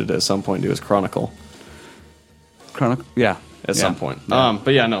that we should at some point do is Chronicle Chronicle. Yeah, at some point. Yeah.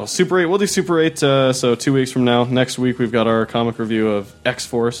 But yeah, no, Super 8. We'll do Super 8. So 2 weeks from now, next week we've got our comic review of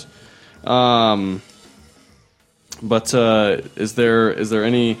X-Force. But is there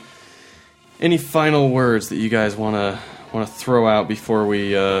any final words that you guys want to throw out before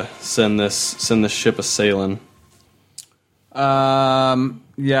we send this ship a sailing?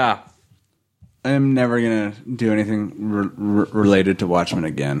 Yeah. I'm never gonna do anything related to Watchmen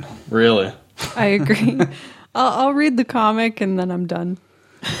again. Really? I agree. I'll read the comic and then I'm done.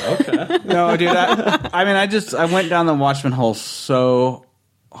 Okay. No, dude. I went down the Watchmen hole so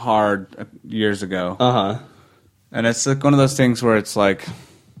hard years ago. Uh-huh. And it's like one of those things where it's like,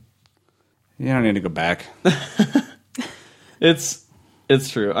 you don't need to go back. It's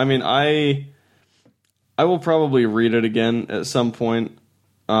true. I mean, I will probably read it again at some point.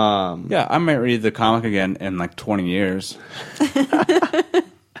 Yeah, I might read the comic again in like 20 years.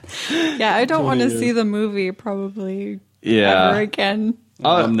 Yeah, I don't want to 20 see the movie probably Yeah. ever again.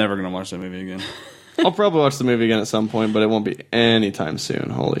 I'm never going to watch that movie again. I'll probably watch the movie again at some point, but it won't be anytime soon.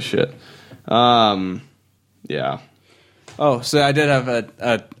 Holy shit. Yeah. Oh, so I did have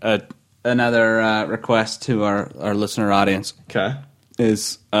another request to our listener audience. Okay.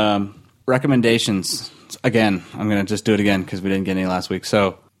 Is recommendations. Again, I'm going to just do it again because we didn't get any last week.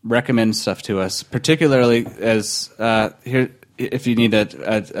 So recommend stuff to us, particularly as here. If you need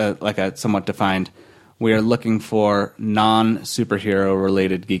a somewhat defined, we are looking for non-superhero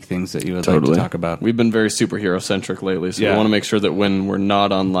related geek things that you would like to talk about. We've been very superhero centric lately, so Yeah. we want to make sure that when we're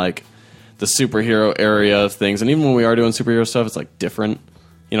not on like the superhero area of things, and even when we are doing superhero stuff, it's like different.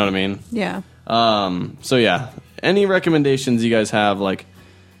 You know what I mean? Yeah. So yeah, any recommendations you guys have, like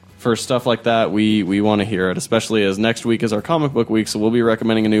for stuff like that, we want to hear it. Especially as next week is our comic book week, so we'll be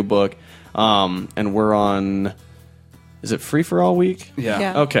recommending a new book. And we're on. Is it Free for All week?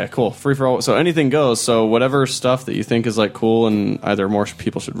 Yeah. Okay, cool. Free for all. So anything goes. So whatever stuff that you think is like cool and either more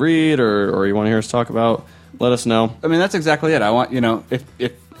people should read or you want to hear us talk about, let us know. I mean, that's exactly it. I want if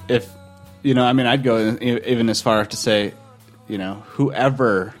I'd go even as far to say,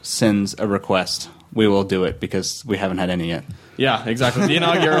 whoever sends a request, we will do it because we haven't had any yet. Yeah, exactly.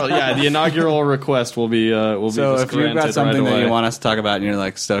 The inaugural request will be So just if you've got granted something right that away. you want us to talk about and you're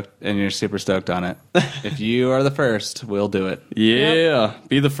like stoked and you're super stoked on it, if you are the first, we'll do it. Yeah,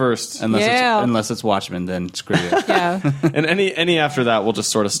 be the first. Unless it's Watchmen, then screw you. Yeah. And any after that, we'll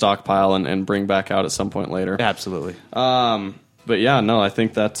just sort of stockpile and bring back out at some point later. Absolutely. But yeah, no, I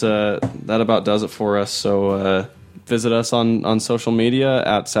think that about does it for us. So visit us on social media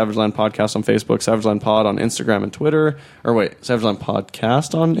at Savageland Podcast on Facebook, Savageland Pod on Instagram and Twitter. Or wait, Savageland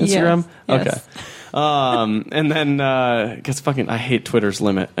Podcast on Instagram? Yes. Okay. And then, I hate Twitter's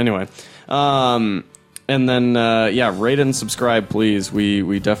limit. Anyway. And then, rate and subscribe, please.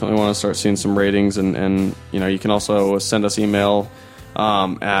 We definitely want to start seeing some ratings. And you can also send us email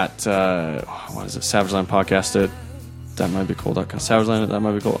at what is it? Savageland Podcast at thatmightbecool.com. Savageland at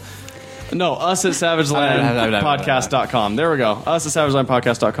thatmightbecool. No, us at SavagelandPodcast.com. There we go. Us at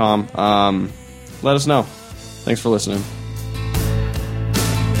SavagelandPodcast.com. Let us know. Thanks for listening.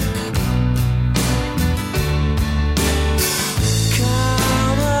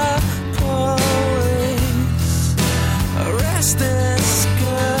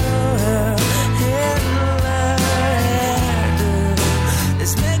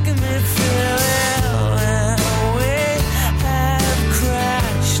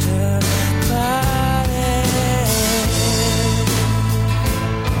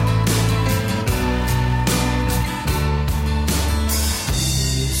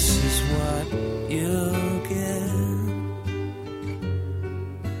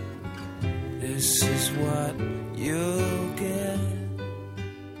 This is what you'll get.